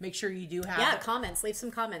 make sure you do have... Yeah, comments. Leave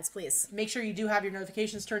some comments, please. Make sure you do have your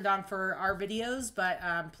notifications turned on for our videos.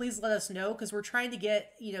 But please let us know because we're trying to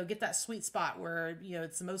get that sweet spot where,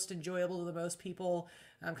 it's the most enjoyable to the most people.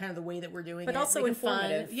 Kind of the way that we're doing it. But also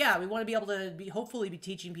informative. Fun. Yeah, we want to be able to hopefully be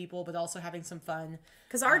teaching people, but also having some fun.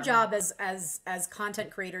 Because our job as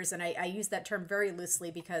content creators, and I use that term very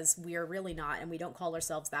loosely because we are really not, and we don't call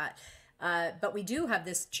ourselves that. But we do have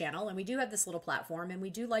this channel, and we do have this little platform, and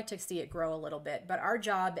we do like to see it grow a little bit. But our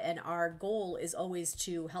job and our goal is always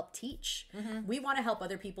to help teach. We want to help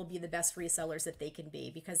other people be the best resellers that they can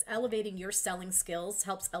be, because elevating your selling skills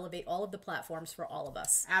helps elevate all of the platforms for all of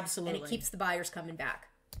us. Absolutely. And it keeps the buyers coming back.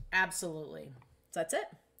 Absolutely. So that's it.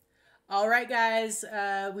 All right, guys.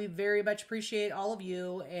 We very much appreciate all of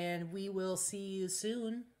you, and we will see you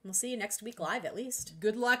soon. We'll see you next week live, at least.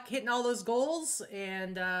 Good luck hitting all those goals,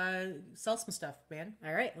 and sell some stuff, man.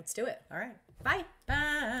 All right, let's do it. All right. Bye.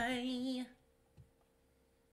 Bye.